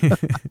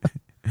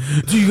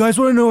 Do you guys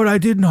want to know what I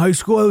did in high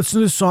school? I listened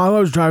to this song. I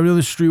was driving down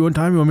the street one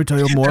time. You want me to tell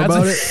you more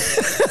about it?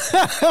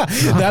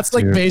 That's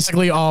like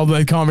basically all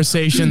the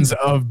conversations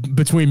of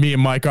between me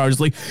and Mike. I was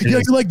like, yeah,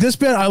 you like this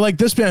band? I like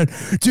this band.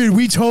 Dude,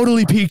 we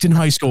totally peaked in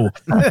high school.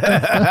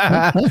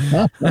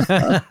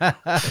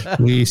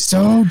 We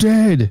so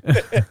did.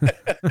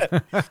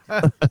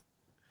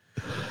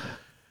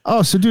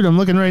 Oh, so dude, I'm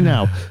looking right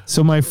now.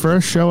 So my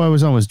first show I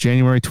was on was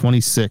January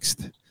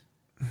 26th.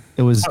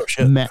 It was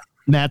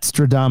Matt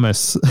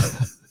Stradamus.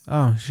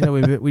 Oh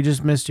shit! We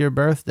just missed your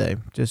birthday.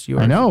 Just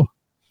yours. I know.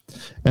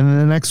 And then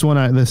the next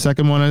one, the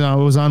second one I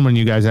was on when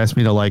you guys asked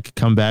me to like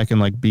come back and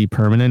like be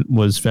permanent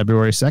was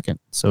February 2nd.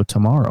 So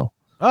tomorrow.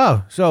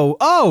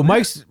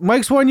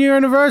 Mike's 1 year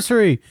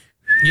anniversary.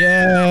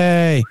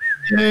 Yay!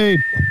 Yay!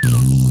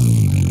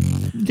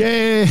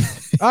 Yay!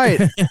 All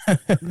right.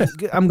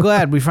 I'm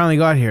glad we finally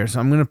got here. So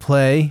I'm going to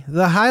play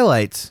the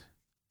highlights.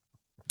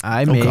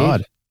 I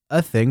made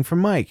a thing for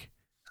Mike.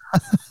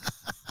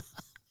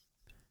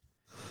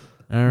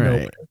 All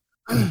right.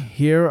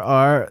 Here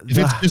are If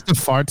it's just a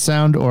fart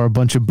sound or a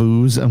bunch of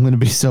booze, I'm going to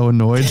be so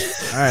annoyed.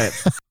 All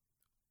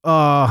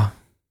right.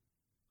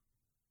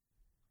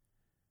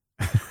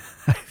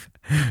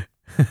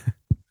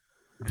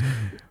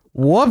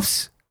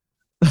 Whoops.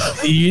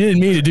 You didn't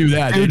mean to do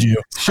that, did you?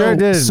 Sure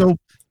did. So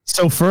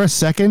for a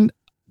second,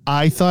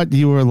 I thought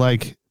you were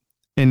like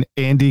an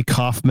Andy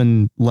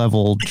Kaufman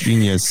level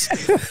genius.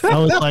 I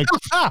was like,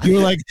 you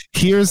were like,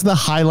 here's the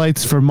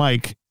highlights for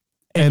Mike.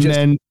 And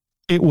then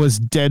it was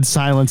dead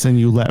silence and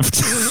you left.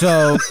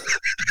 So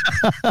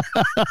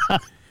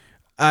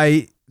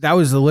that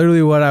was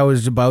literally what I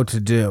was about to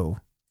do.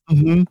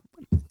 Mm-hmm.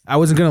 I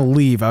wasn't going to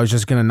leave. I was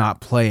just going to not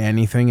play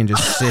anything and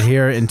just sit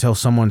here until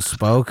someone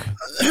spoke.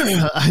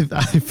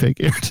 I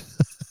figured.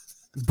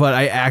 But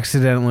I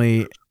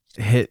accidentally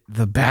hit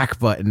the back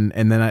button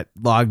and then it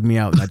logged me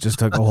out. That just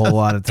took a whole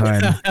lot of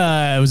time.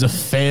 It was a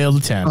failed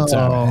attempt.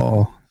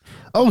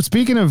 Oh,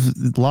 speaking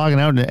of logging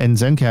out and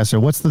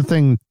Zencaster, what's the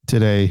thing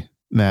today,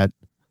 Matt?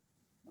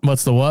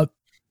 What's the what?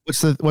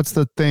 What's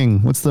the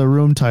thing? What's the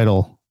room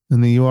title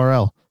in the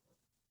URL?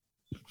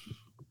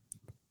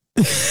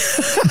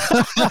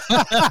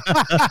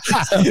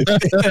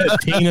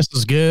 Penis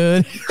is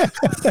good.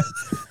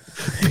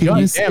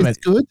 Penis damn is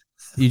it. good.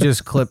 You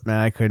just clipped, man.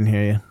 I couldn't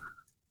hear you.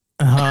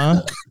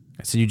 Uh-huh.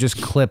 I said you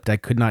just clipped. I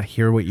could not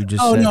hear what you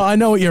just Oh, said. no, I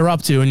know what you're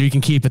up to, and you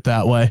can keep it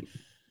that way.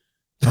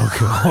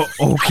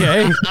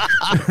 Okay.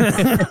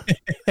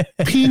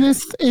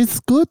 Penis is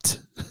good.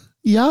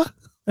 Yeah.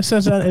 It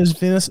says that his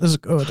penis is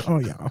good. Oh,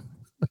 yeah.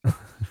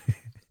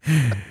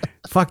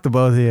 Fuck the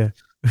both of you.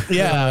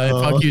 Yeah,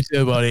 fuck you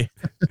too, buddy.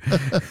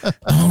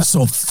 I'm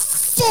so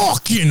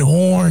fucking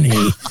horny.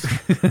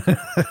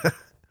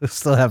 I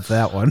still have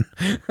that one.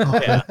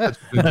 Yeah.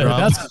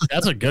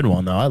 That's a good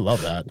one, though. I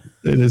love that.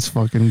 It is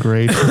fucking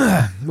great.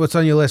 What's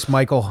on your list,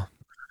 Michael?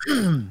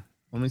 Let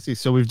me see.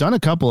 So we've done a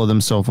couple of them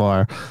so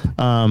far.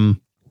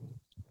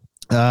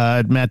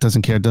 Matt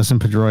doesn't care. Dustin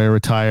Pedroia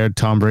retired.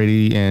 Tom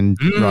Brady and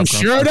Rob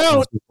sure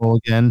don't.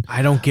 Again.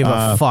 I don't give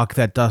a fuck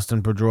that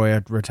Dustin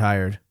Pedroia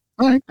retired.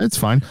 All right, that's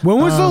fine. When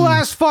was the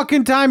last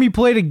fucking time he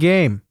played a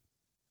game?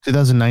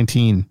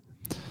 2019.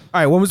 All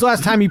right, when was the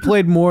last time he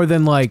played more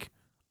than like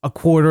a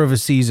quarter of a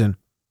season?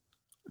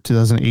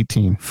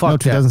 2018. Fuck no,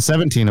 that.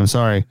 2017. I'm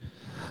sorry.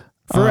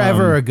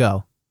 Forever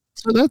ago.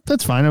 So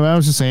that's fine. I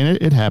was just saying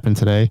it happened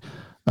today.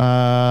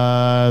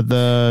 And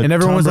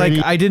everyone was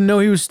like, I didn't know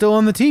he was still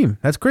on the team.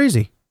 That's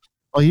crazy.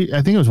 Well,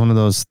 I think it was one of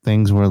those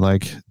things where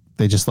like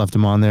they just left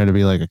him on there to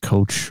be like a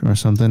coach or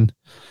something.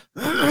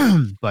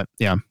 But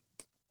yeah.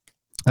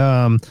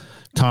 Tom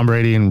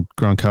Brady and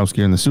Gronkowski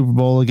are in the Super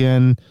Bowl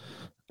again.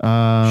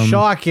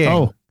 Shocking.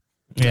 Oh,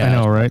 Yeah, I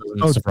know, right?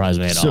 Doesn't surprise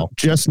me at all.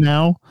 Just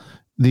now,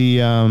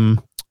 the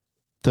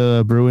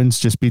Bruins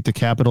just beat the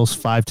Capitals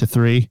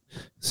 5-3.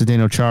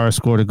 Zdeno Chara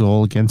scored a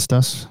goal against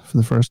us for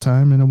the first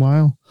time in a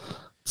while.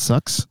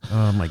 Sucks.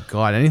 Oh my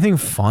god! Anything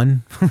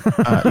fun?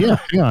 Yeah,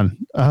 hang on.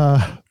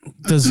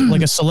 Does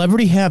like a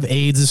celebrity have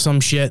AIDS or some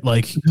shit?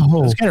 Like,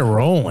 No. it's kind of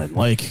rolling.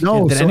 Like,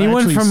 No, Did so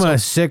anyone actually, from a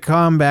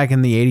sitcom back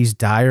in the '80s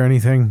die or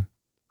anything?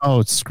 Oh,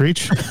 it's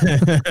Screech.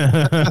 Did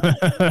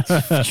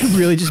you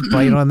really just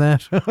bite on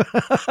that?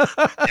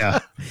 Yeah.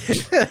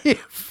 You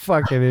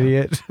fucking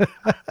idiot.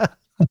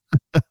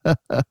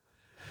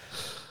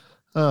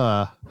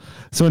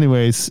 So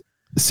anyways,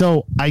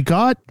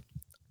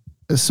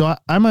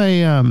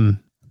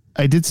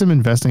 I did some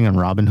investing on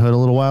Robinhood a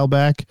little while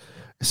back.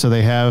 So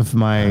they have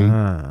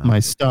my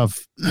stuff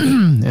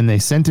and they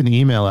sent an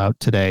email out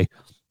today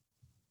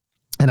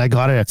and I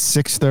got it at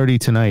 6:30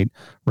 tonight,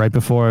 right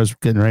before I was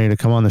getting ready to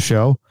come on the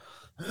show.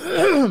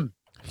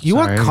 You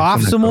want to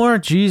cough some more?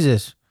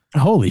 Jesus.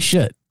 holy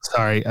shit.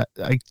 Sorry.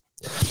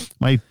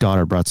 My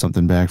daughter brought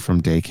something back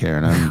from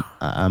daycare and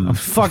I'm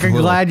Fucking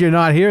glad you're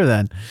not here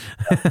then.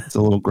 it's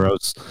a little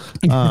gross.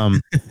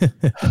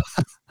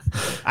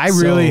 I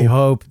really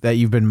hope that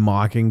you've been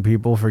mocking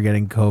people for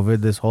getting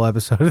COVID this whole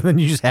episode, and then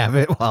you just have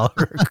it while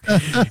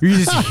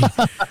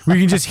we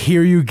can just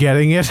hear you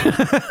getting it.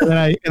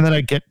 and then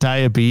I get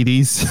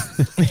diabetes.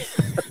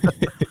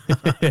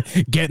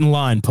 Get in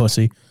line,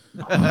 pussy.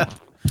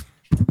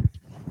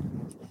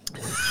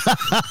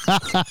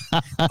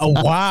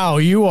 Oh, wow,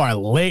 you are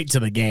late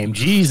to the game.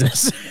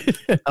 Jesus.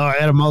 Oh, I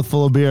had a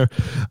mouthful of beer.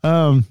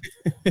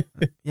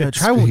 Yeah,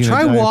 try Speaking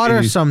of water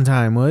diabetes.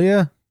 sometime, will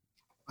you?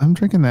 I'm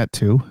drinking that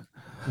too.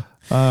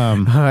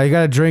 I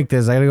gotta drink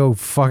this. I gotta go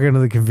fuck into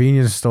the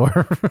convenience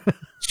store.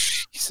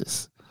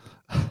 Jesus.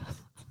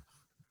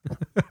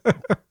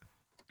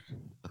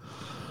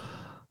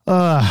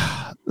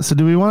 So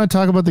do we want to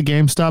talk about the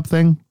GameStop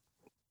thing?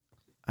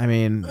 I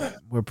mean,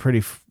 we're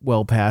pretty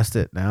well past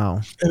it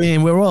now. I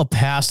mean, we're well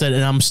past it,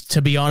 and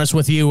to be honest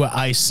with you,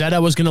 I said I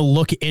was going to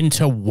look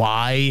into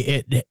why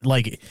it,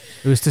 like... It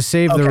was to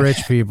save the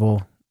rich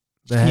people,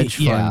 the hedge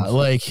funds. Yeah,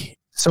 like...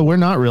 So we're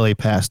not really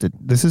past it.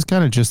 This is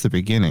kind of just the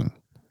beginning.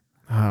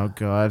 Oh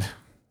God.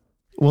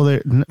 Well, all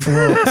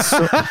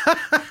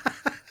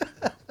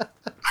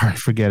right,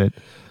 forget it.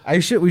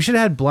 We should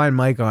have had Blind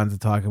Mike on to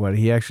talk about it.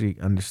 He actually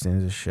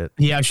understands this shit.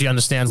 He actually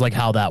understands like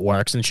how that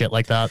works and shit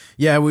like that.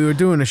 Yeah, we were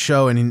doing a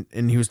show and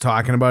he was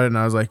talking about it, and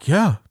I was like,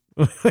 yeah.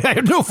 I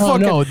have no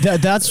fucking. Oh, no,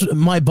 that's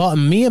my boss.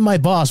 Me and my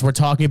boss were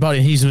talking about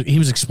it. He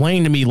was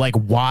explaining to me like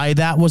why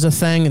that was a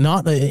thing.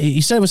 Not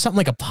he said it was something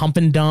like a pump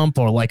and dump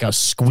or like a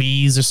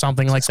squeeze or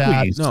something like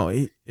that. No,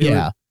 it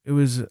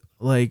was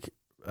like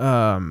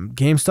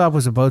GameStop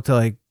was about to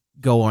like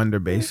go under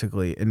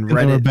basically, and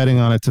They were betting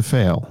on it to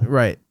fail.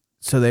 Right.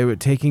 So they were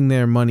taking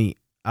their money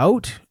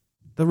out.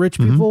 The rich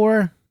people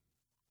were.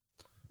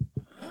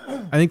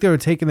 I think they were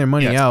taking their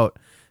money out.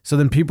 So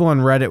then people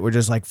on Reddit were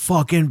just like,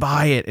 fucking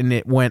buy it. And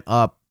it went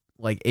up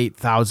like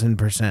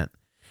 8,000%.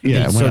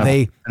 Yeah. So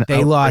they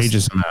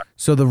lost.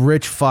 So the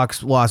rich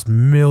fucks lost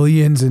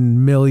millions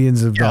and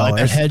millions of dollars. Like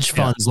their hedge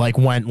funds like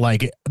went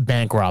like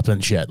bankrupt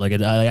and shit. Like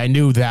I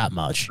knew that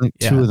much.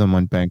 Two of them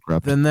went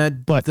bankrupt. Then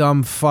that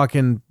dumb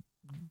fucking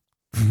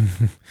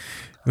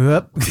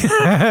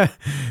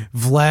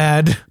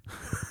Vlad.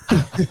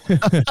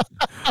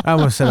 I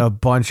almost said a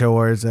bunch of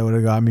words that would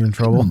have got me in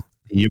trouble.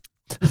 Yep.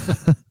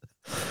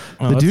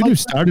 The dude who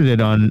started it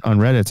on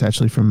Reddit is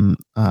actually from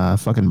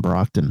fucking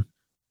Brockton.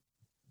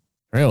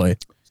 Really?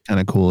 It's kind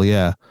of cool,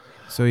 yeah.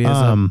 So he has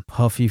a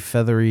puffy,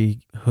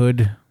 feathery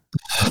hood.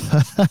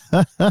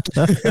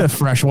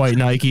 Fresh white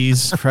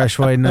Nikes. Fresh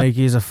white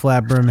Nikes, a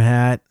flat brim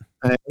hat.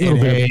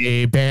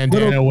 A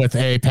bandana with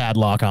a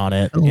padlock on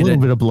it. A little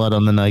bit of blood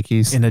on the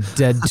Nikes. And a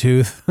dead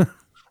tooth.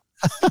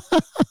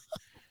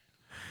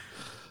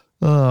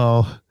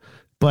 Oh.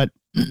 But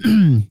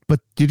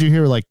did you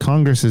hear like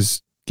Congress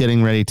is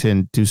getting ready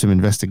to do some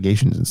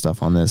investigations and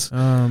stuff on this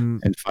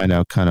and find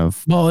out kind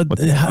of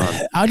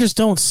I just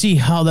don't see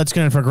how that's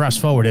going to progress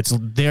forward.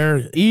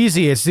 They're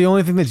easy. It's the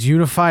only thing that's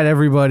unified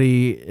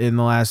everybody in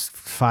the last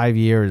 5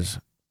 years.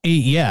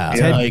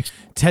 Yeah.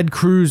 Ted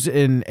Cruz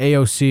and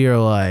AOC are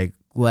like,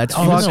 let's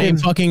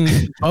fucking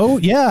oh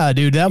yeah,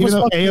 dude. That was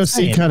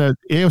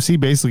AOC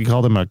basically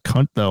called him a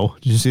cunt though.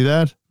 Did you see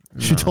that?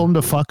 No. She told him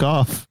to fuck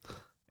off.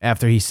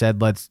 After he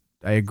said,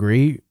 I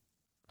agree.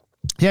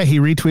 Yeah, he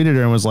retweeted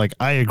her and was like,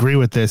 I agree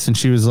with this. And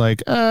she was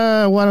like,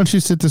 why don't you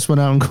sit this one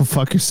out and go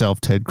fuck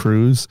yourself, Ted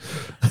Cruz?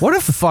 What a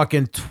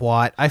fucking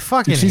twat. I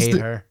fucking hate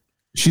her.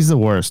 She's the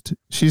worst.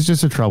 She's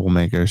just a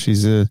troublemaker.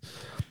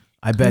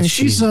 I bet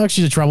she's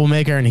a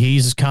troublemaker, and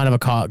he's kind of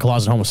a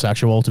closet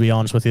homosexual, to be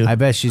honest with you. I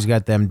bet she's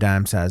got them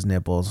dime-sized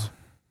nipples.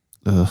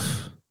 Ugh.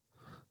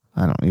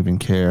 I don't even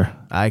care.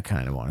 I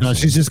kind of want to. No,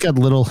 she's just got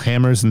little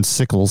hammers and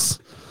sickles.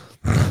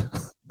 I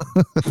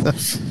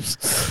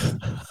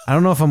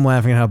don't know if I'm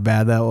laughing at how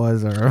bad that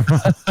was, or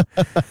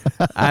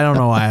I don't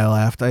know why I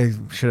laughed. I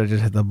should have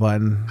just hit the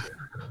button.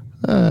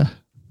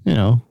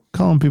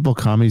 Calling people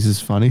commies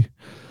is funny.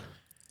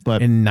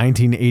 But in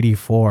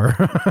 1984,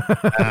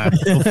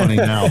 it's so funny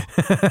now.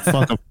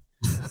 Fuck them.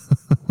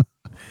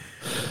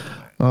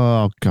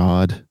 Oh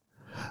God.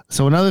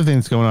 So another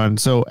thing's going on.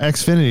 So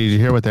Xfinity, did you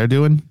hear what they're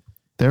doing?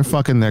 They're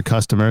fucking their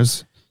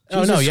customers.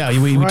 Oh, no, yeah.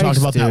 We talked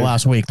about that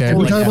last week.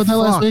 We talked about that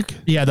last week?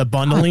 Yeah, the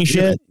bundling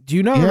shit. Do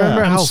you not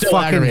remember how still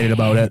fucking aggravated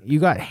about it? You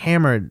got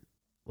hammered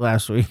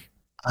last week.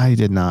 I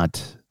did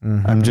not.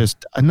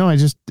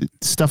 Mm-hmm.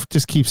 Stuff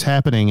just keeps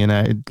happening,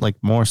 and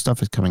more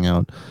stuff is coming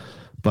out.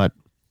 But,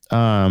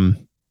 so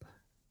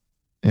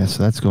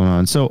that's going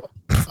on. So,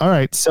 all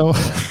right. So,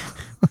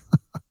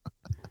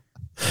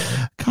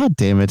 God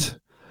damn it.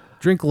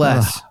 Drink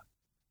less.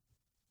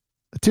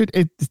 Dude,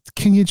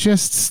 can you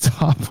just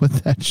stop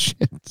with that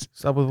shit?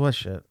 Stop with what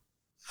shit?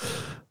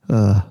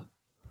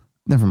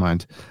 Never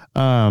mind.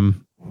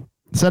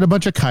 Said a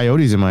bunch of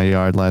coyotes in my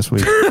yard last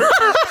week.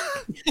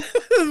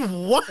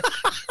 What?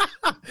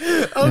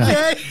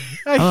 Okay.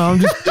 Yeah. I'm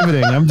just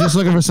pivoting. I'm just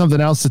looking for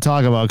something else to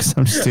talk about because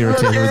I'm just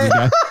irritated with you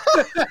guys.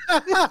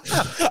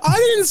 I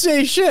didn't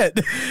say shit.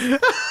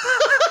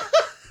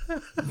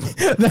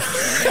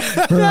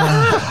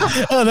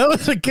 That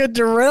was a good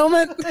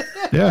derailment.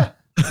 Yeah.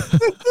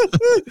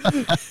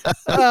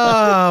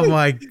 Oh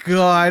my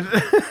God.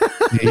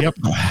 Yep.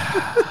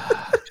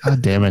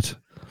 God damn it.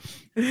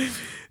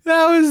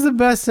 That was the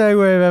best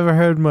segue I've ever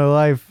heard in my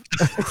life.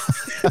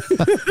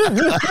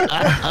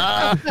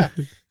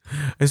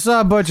 I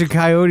saw a bunch of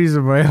coyotes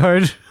in my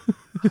yard.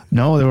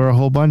 No, there were a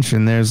whole bunch,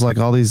 and there's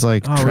all these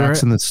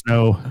tracks in the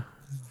snow.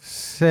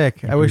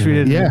 Sick. I wish we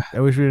didn't. Yeah. I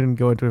wish we didn't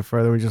go into it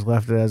further. We just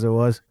left it as it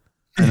was.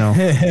 I know.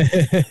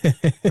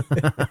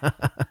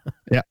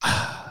 Yeah.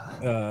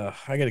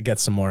 I gotta get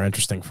some more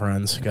interesting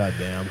friends. God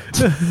damn.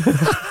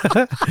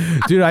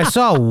 Dude, I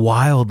saw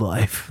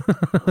wildlife.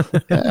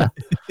 Yeah.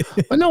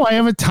 But no, I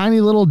have a tiny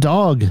little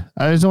dog.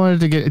 I just wanted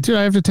to dude,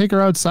 I have to take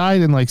her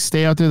outside and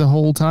stay out there the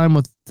whole time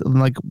with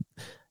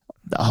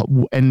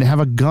and have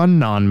a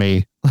gun on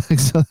me.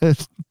 So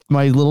that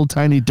my little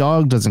tiny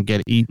dog doesn't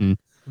get eaten.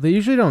 They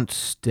usually don't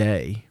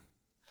stay.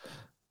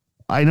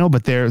 I know,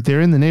 but they're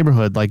in the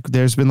neighborhood.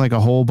 There's been a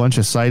whole bunch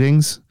of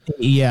sightings.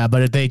 Yeah,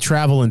 but they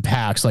travel in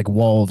packs like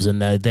wolves,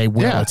 and they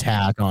will Yeah.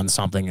 attack on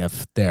something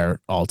if they're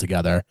all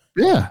together.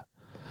 Yeah.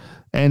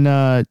 And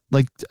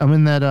like I'm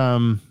in that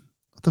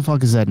what the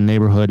fuck is that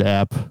neighborhood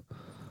app? I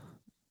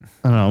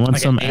don't know. I'm on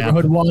Like some a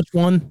neighborhood app. watch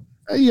one.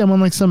 Yeah, I'm on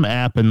like some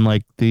app, and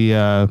like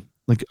the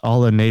like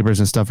all the neighbors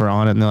and stuff are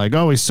on it, and they're like,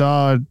 "Oh, we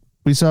saw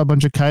a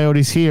bunch of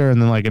coyotes here,"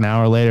 and then like an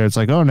hour later, it's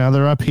like, "Oh, now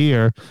they're up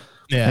here."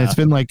 Yeah, And it's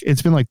been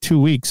like 2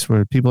 weeks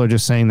where people are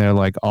just saying they're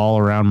like all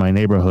around my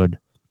neighborhood.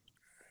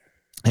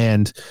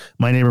 And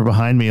my neighbor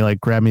behind me like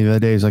grabbed me the other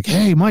day. He's like,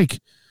 "Hey, Mike."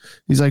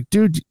 He's like,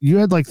 "Dude, you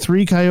had like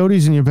 3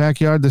 coyotes in your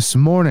backyard this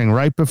morning,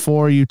 right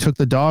before you took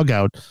the dog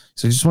out.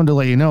 So I just wanted to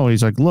let you know."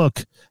 He's like,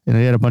 "Look," and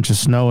they had a bunch of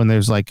snow, and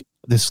there's like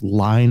this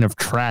line of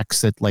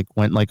tracks that like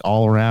went like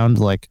all around.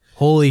 Like,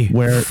 Holy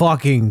Where-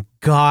 fucking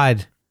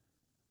God.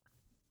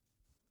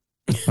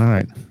 all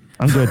right,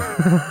 I'm good.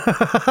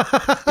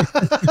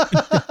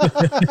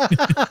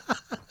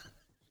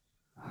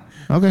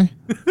 Okay,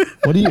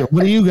 what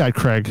do you got,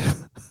 Craig?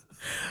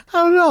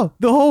 I don't know.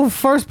 The whole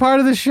first part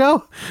of the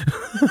show.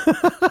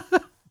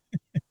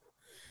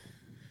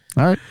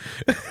 All right.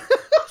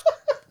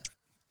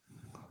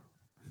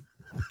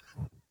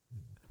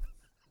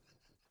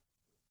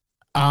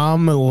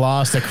 I'm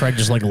lost at Craig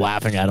just like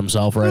laughing at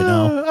himself right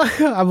now.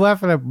 I'm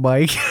laughing at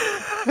Mike.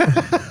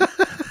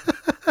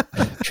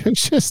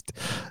 Craig's just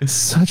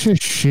such a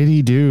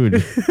shitty dude.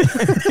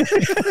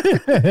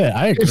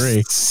 I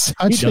agree.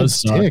 Such He a does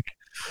suck. dick.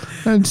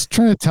 I'm just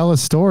trying to tell a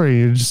story.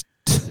 You're just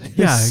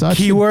Yeah, such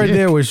a keyword dick.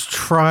 there was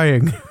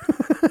trying.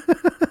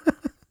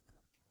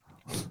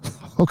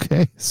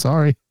 Okay,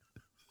 sorry.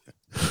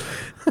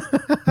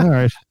 All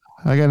right,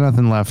 I got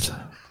nothing left.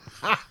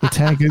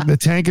 The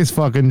tank is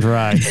fucking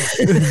dry.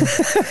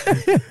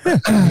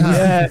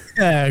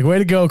 Yeah, way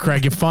to go,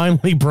 Craig. You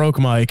finally broke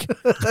Mike.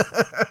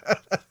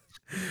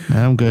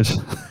 I'm good.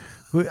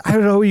 I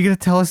don't know. You gonna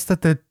tell us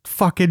that the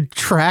fucking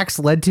tracks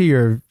led to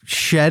your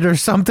shed or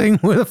something?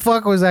 Where the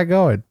fuck was that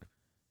going?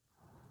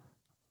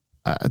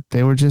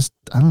 They were just,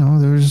 I don't know,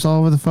 they were just all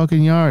over the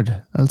fucking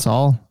yard. That's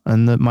all.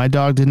 And my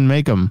dog didn't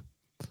make them.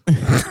 I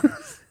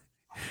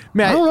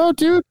Matt, don't know,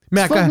 dude.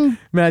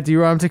 Matt, do you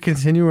want him to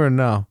continue or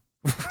no?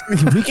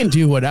 We can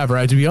do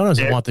whatever. To be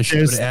honest, I want the show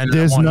there's- to end.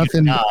 there's I want you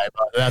to nothing- die,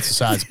 but that's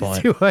besides the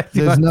point. Do you want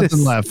There's nothing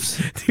this-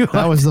 left. do you That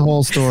want- was the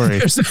whole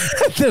story.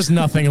 There's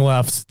nothing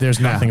left. There's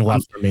nothing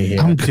left for me here.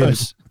 I'm good.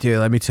 Dude,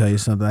 let me tell you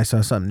something. I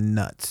saw something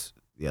nuts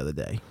the other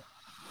day.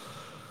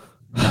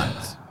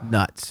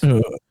 Nuts.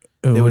 There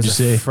What'd was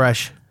you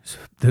see?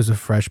 There's a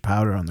fresh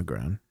powder on the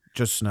ground.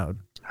 Just snowed.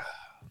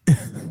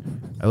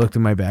 I looked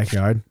in my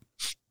backyard.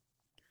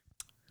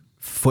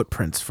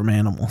 Footprints from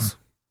animals.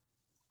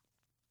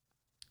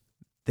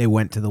 They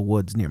went to the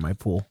woods near my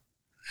pool.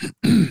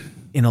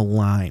 In a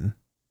line.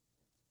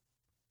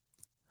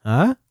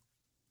 Huh?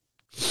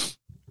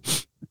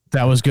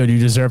 That was good. You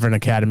deserve an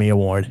Academy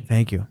Award.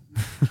 Thank you.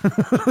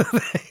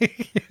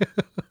 Thank you.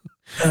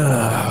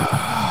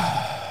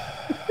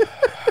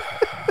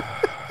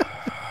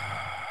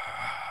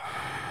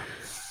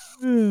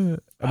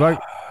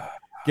 About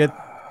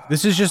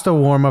this is just a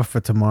warm up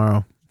for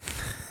tomorrow.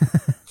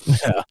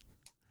 Yeah. I'm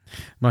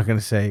not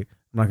gonna say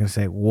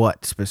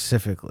what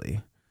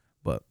specifically,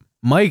 but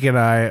Mike and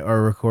I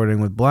are recording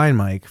with Blind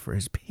Mike for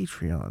his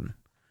Patreon.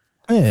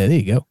 Yeah, there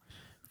you go.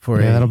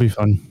 For Yeah, that'll be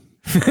fun.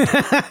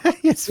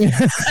 Yes.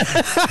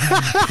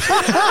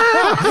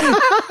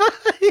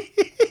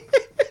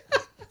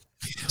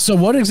 So,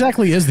 what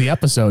exactly is the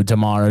episode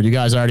tomorrow? Do you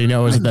guys already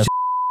know? Is it the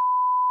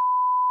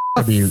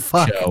tribute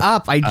Fuck show?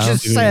 up! I I don't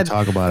just think we can said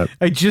talk about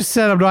it.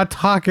 I'm not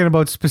talking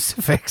about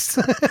specifics.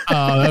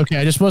 Oh, okay.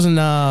 I just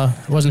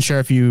wasn't sure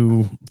if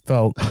you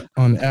felt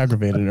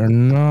unaggravated or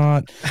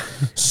not.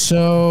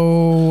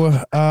 So,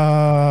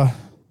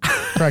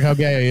 Craig, how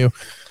gay are you?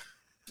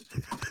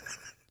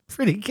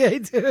 Pretty gay,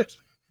 dude.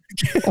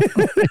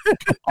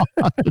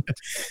 All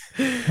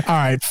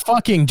right,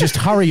 fucking just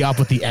hurry up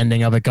with the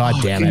ending of it. God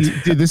damn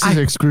it. Dude, this is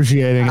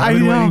excruciating. I've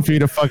been I know. waiting for you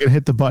to fucking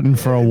hit the button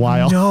for a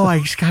while. No, I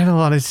just kind of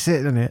want to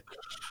sit in it.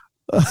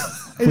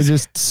 We're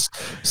just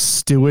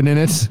stewing in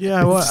it.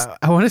 Yeah,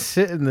 I want to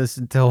sit in this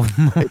until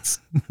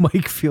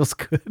Mike feels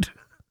good.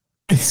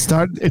 It's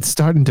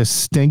starting to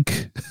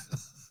stink.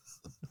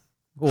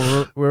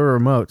 Well, we're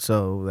remote,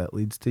 so that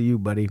leads to you,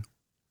 buddy.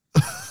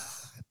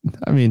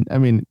 I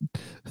mean,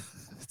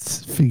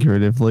 it's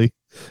figuratively.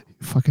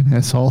 You fucking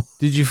asshole.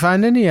 Did you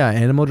find any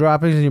animal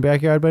droppings in your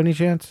backyard by any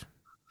chance?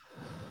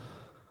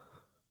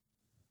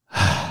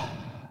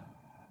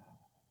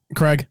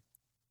 Craig,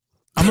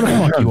 I'm going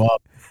to fuck you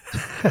up.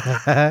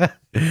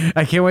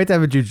 I can't wait to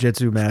have a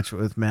jiu-jitsu match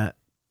with Matt.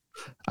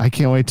 I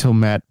can't wait till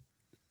Matt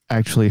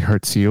actually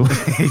hurts you.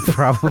 He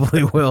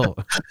probably will.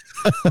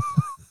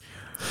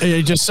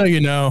 Hey, just so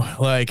you know,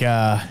 like,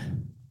 yeah,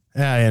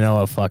 you know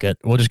what? Fuck it.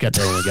 We'll just get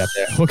there when we get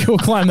there. We'll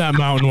climb that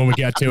mountain when we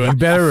get to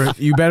it.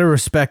 You better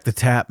respect the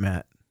tap,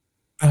 Matt.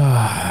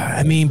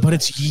 I mean, but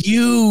it's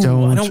you. I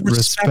Don't don't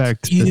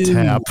respect you. the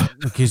tap.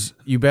 Because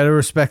you better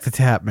respect the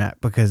tap, Matt.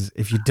 Because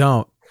if you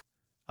don't,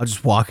 I'll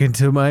just walk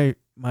into my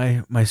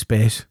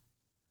space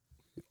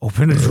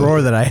Open a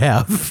drawer that I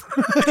have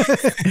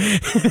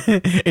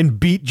and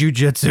beat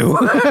jujitsu.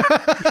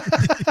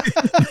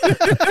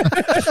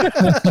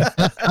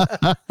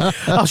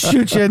 I'll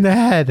shoot you in the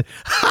head.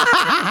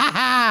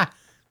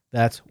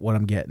 That's what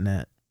I'm getting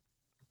at.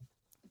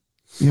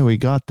 Yeah, we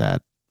got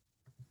that.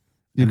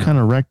 You kind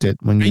of wrecked it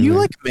when Are you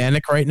like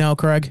manic right now,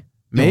 Craig?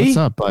 Yeah, Me? what's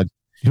up, bud?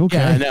 You okay?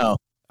 Yeah, I know.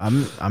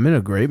 I'm in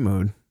a great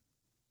mood.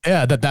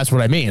 Yeah, that's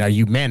what I mean. Are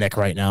you manic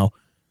right now?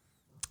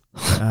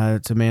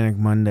 It's a manic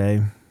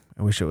Monday.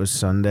 I wish it was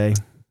Sunday.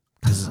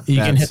 You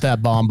can hit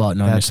that bomb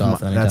button on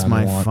yourself anytime That's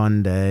my you want.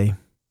 fun day.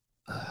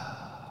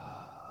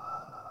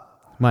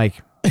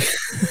 Mike.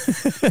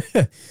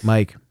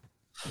 Mike.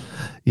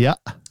 Yeah.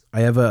 I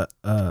have a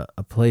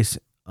place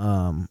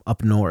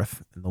up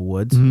north in the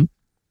woods. Mhm.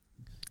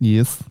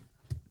 Yes.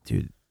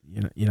 Dude,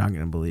 you're not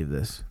going to believe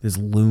this. There's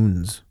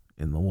loons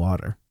in the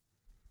water.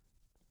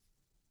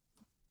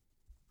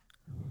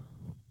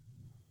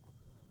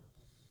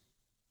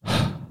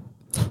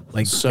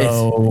 Like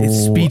So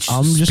it's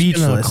I'm just gonna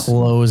speechless.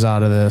 close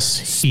out of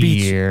this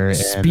here. And,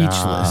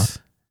 Speechless.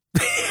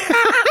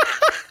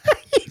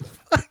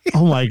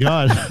 Oh my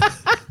god.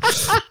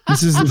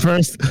 This is the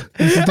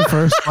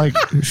first like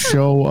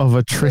show of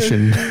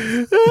attrition.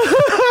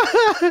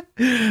 I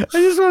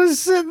just want to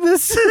sit in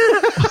this.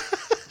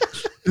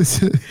 It's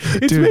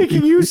Dude,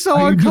 making you so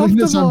are you uncomfortable. doing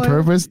this on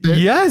purpose?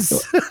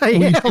 Yes, I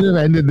We am. could have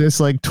ended this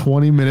like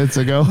 20 minutes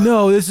ago.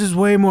 No, this is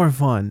way more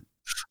fun.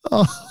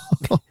 Oh.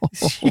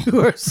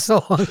 You are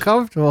so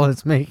uncomfortable.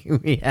 It's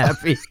making me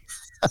happy.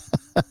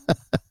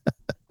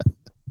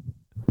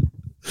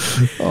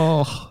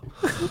 Oh.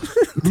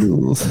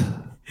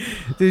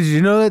 Did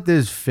you know that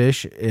there's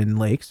fish in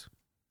lakes?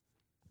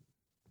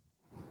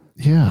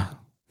 Yeah.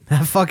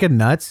 That fucking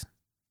nuts.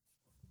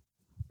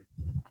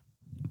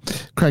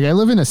 Craig, I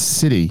live in a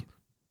city.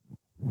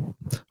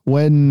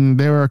 When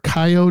there are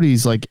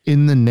coyotes like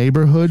in the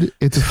neighborhood,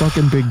 it's a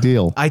fucking big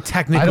deal. I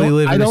technically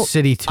live in a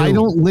city too. I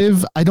don't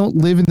live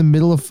in the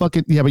middle of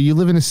fucking but you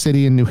live in a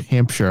city in New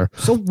Hampshire.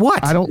 So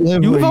what? I don't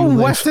live You where live you on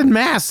live. Western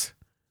Mass.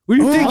 Where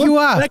do you think you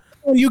are?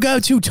 You go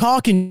to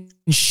talking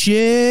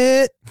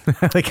shit.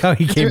 Like how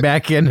he came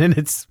back in and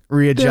it's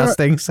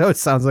readjusting, so it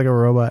sounds like a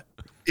robot.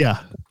 Yeah.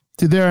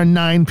 Dude, there are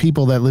 9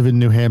 people that live in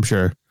New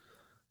Hampshire.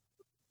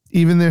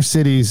 Even their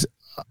cities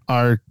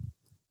are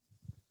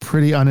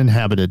pretty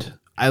uninhabited.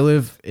 I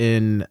live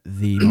in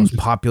the most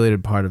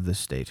populated part of the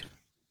state.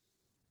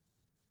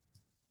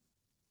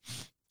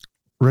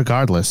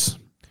 Regardless.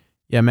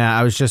 Yeah, man,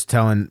 I was just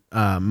telling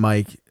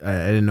Mike, I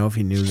didn't know if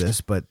he knew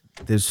this, but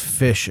there's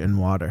fish in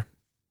water.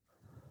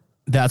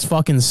 That's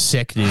fucking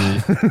sick,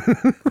 dude.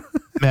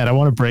 Matt, I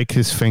want to break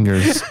his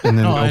fingers and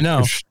then I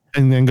know.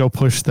 go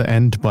push the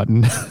end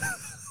button.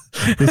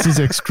 This is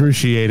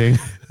excruciating.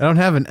 I don't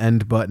have an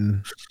end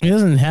button. He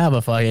doesn't have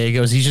a fucking. He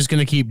goes. He's just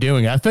gonna keep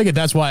doing it. I figured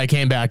that's why I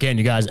came back in.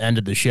 You guys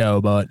ended the show,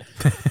 but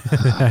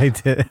I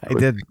did.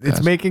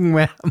 It's making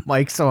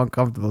Mike so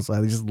uncomfortable, so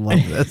I just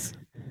love this.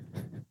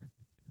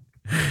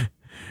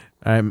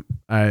 All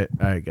right,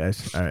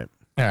 guys. All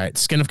right.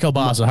 Skin of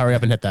Kielbasa, hurry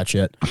up and hit that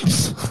shit.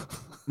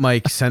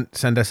 Mike,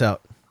 send us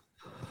out.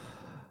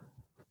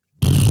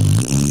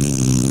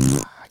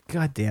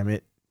 God damn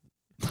it.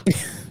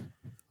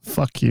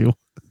 Fuck you.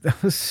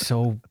 That was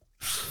so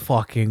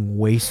fucking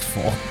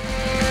wasteful.